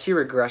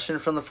regression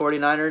from the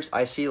 49ers.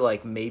 I see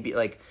maybe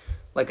a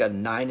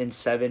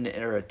 9-7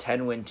 or a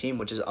 10-win team,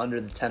 which is under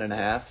the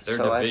 10.5. Their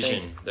So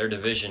division, their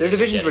division's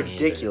division's getting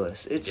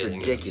ridiculous. Either. It's Getting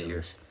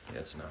ridiculous. Yeah,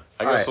 it's not.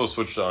 I All guess right. they'll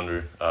switch to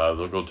under.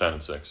 They'll go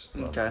 10-6.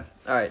 Okay.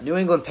 All right. New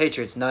England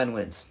Patriots, 9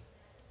 wins.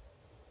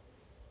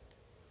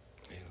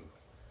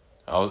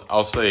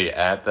 I'll say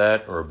at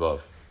that or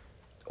above.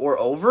 Or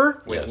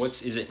over? Wait,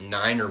 Yes. is it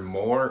 9 or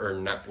more or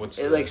not? What's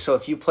So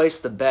if you place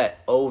the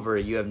bet over,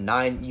 you have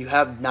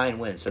 9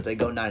 wins. So if they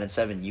go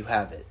 9-7, you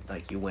have it.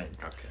 Like you win.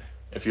 Okay.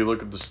 If you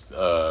look at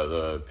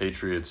the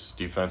Patriots'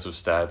 defensive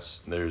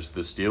stats, there's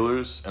the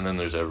Steelers and then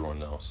there's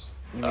everyone else.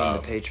 You mean the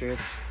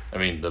Patriots? I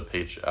mean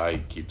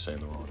I keep saying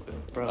the wrong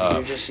thing. Bro,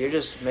 you're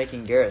just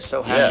making Garrett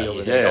so happy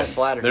over there. Don't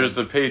flatter There's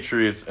him. the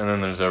Patriots and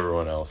then there's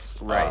everyone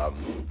else. Right.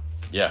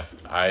 Yeah,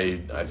 I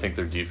think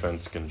their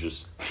defense can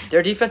just.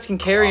 Their defense can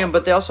carry him,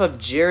 but they also have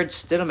Jared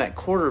Stidham at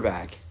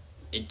quarterback.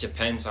 It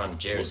depends on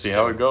Jared. We'll see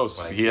how it goes.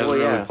 Like, He hasn't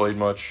Well, yeah. really played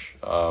much.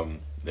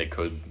 They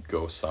could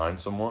go sign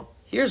someone.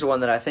 Here's one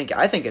that I think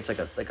it's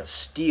like a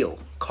steal.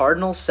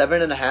 Cardinals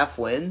 7.5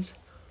 wins.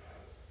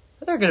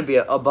 They're going to be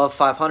an above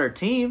 500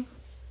 team.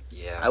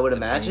 Yeah, I would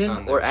depends imagine,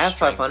 on or their at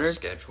strength of 500.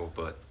 schedule,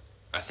 but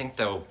I think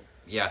they'll.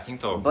 Yeah, I think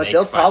they'll. But make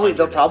they'll probably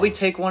 500 at least.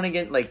 take one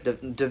against the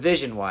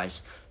division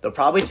wise. They'll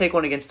probably take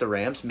one against the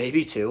Rams,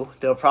 maybe 2.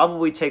 They'll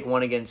probably take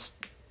one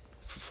against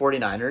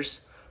 49ers.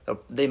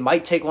 They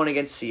might take one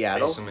against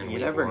Seattle. Face them in You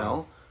week never 1,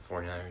 know.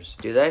 49ers.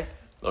 Do they?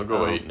 They'll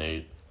go Oh.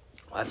 8-8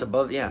 That's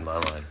above, yeah. in my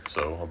mind.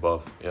 So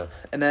above, yeah.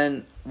 And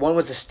then one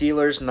was the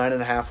Steelers,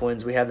 9.5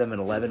 wins. We have them at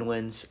 11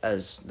 wins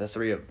as the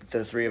three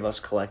of us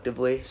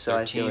collectively. So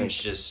Their I feel team's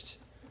like just.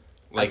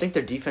 I think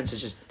their defense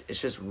is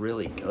just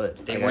really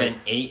good. They Like,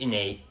 went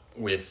 8-8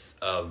 with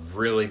a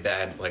really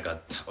bad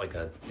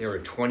they were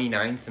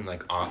 29th in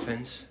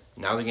offense.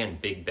 Now they're getting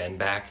Big Ben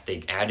back.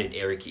 They added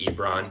Eric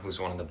Ebron, who's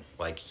one of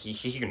the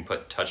he can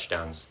put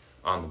touchdowns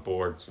on the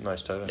board. It's a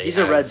nice tight end. They he's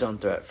a have- red zone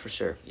threat for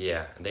sure.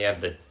 Yeah, they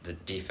have the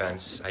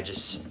defense. I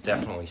just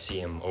definitely see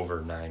him over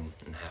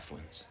 9.5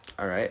 wins.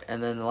 All right,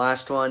 and then the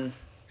last one,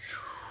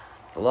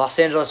 The Los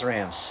Angeles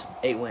Rams,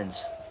 8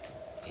 wins.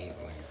 8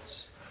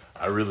 wins.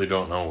 I really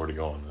don't know where to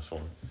go on this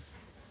one.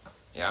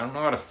 Yeah, I don't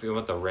know how to feel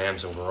about the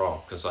Rams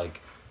overall because,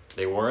 like,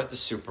 they were at the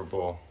Super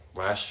Bowl.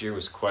 Last year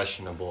was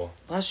questionable.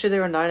 Last year they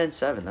were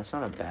 9-7. That's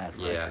not a bad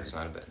record. Yeah, it's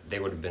not a bad. They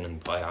would have been in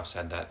the playoffs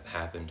had that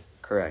happened.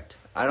 Correct.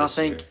 I don't This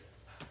think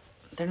year.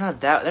 they're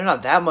not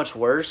that much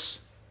worse.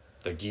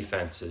 Their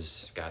defense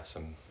has got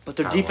some. But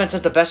their power defense on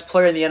has the it. best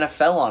player in the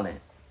NFL on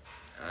it.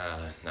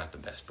 Not the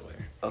best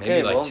player. Okay,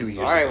 Maybe like well, 2 years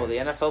all right. ago. Well, the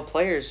NFL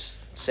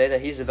players say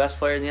that he's the best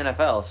player in the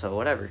NFL, so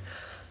whatever.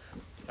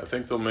 I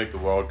think they'll make the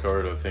wild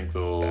card. I think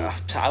they'll.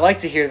 I like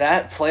to hear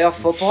that. Playoff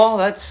football,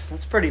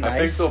 that's pretty nice. I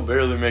think they'll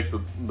barely make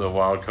the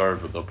wild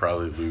card, but they'll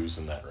probably lose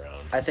in that round.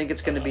 I think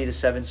it's going to be the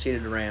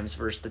 7-seeded Rams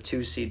versus the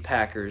 2-seed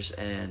Packers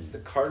and The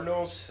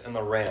Cardinals and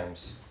the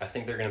Rams, I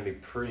think they're going to be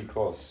pretty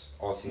close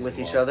all season with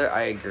each long. other.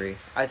 I agree.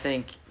 I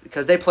think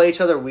because they play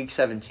each other week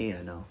 17,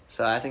 I know.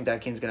 So I think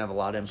that game's going to have a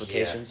lot of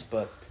implications.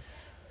 But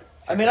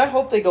I mean, I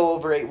hope they go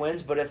over 8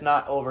 wins. But if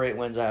not over 8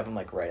 wins, I have them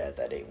like right at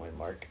that 8-win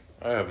mark.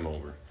 I have them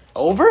over.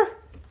 Over?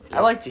 Yeah.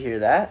 I like to hear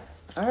that.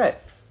 All right.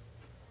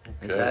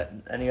 Okay. Is that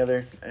any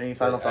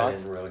final But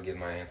thoughts? I didn't really give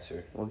my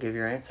answer. We'll give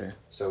your answer.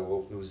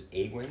 So it was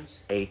 8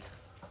 wins? 8.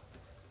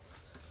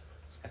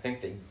 I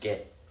think they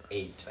get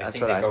 8. I That's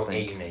think what they I go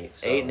think. 8-8.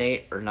 So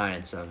 8-8 or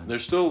 9-7. They're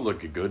still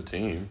like a good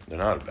team. They're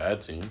not a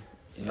bad team.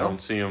 I Nope.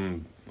 don't see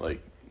them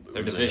like.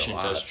 Their losing division a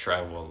lot. does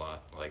travel a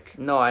lot. Like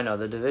No, I know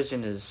the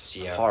division is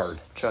Seattle's- hard.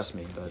 Trust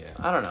me, but Yeah.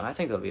 I don't know. I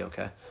think they'll be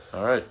okay.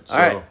 All right. So All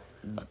right.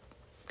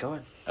 Go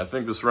ahead. I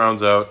think this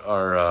rounds out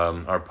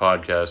our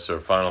podcast. Our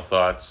final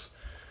thoughts.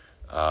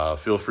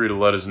 Feel free to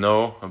let us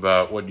know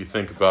about what you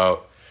think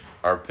about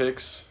our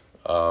picks,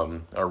 our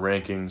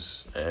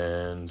rankings,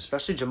 and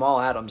Especially Jamal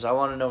Adams. I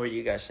want to know where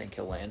you guys think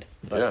he'll land.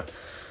 But, yeah.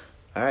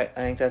 All right. I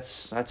think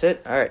that's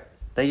it. All right.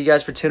 Thank you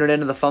guys for tuning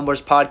into the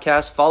Fumblers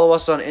podcast. Follow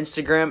us on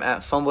Instagram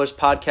at Fumblers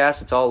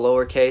Podcast. It's all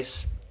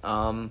lowercase.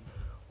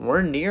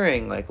 We're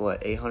nearing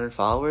 800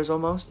 followers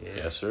almost.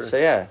 Yes, sir. So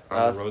yeah,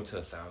 on the road to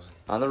 1,000.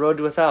 on the road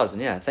to 1,000.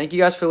 Yeah. Thank you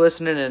guys for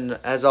listening, and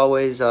as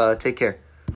always, take care.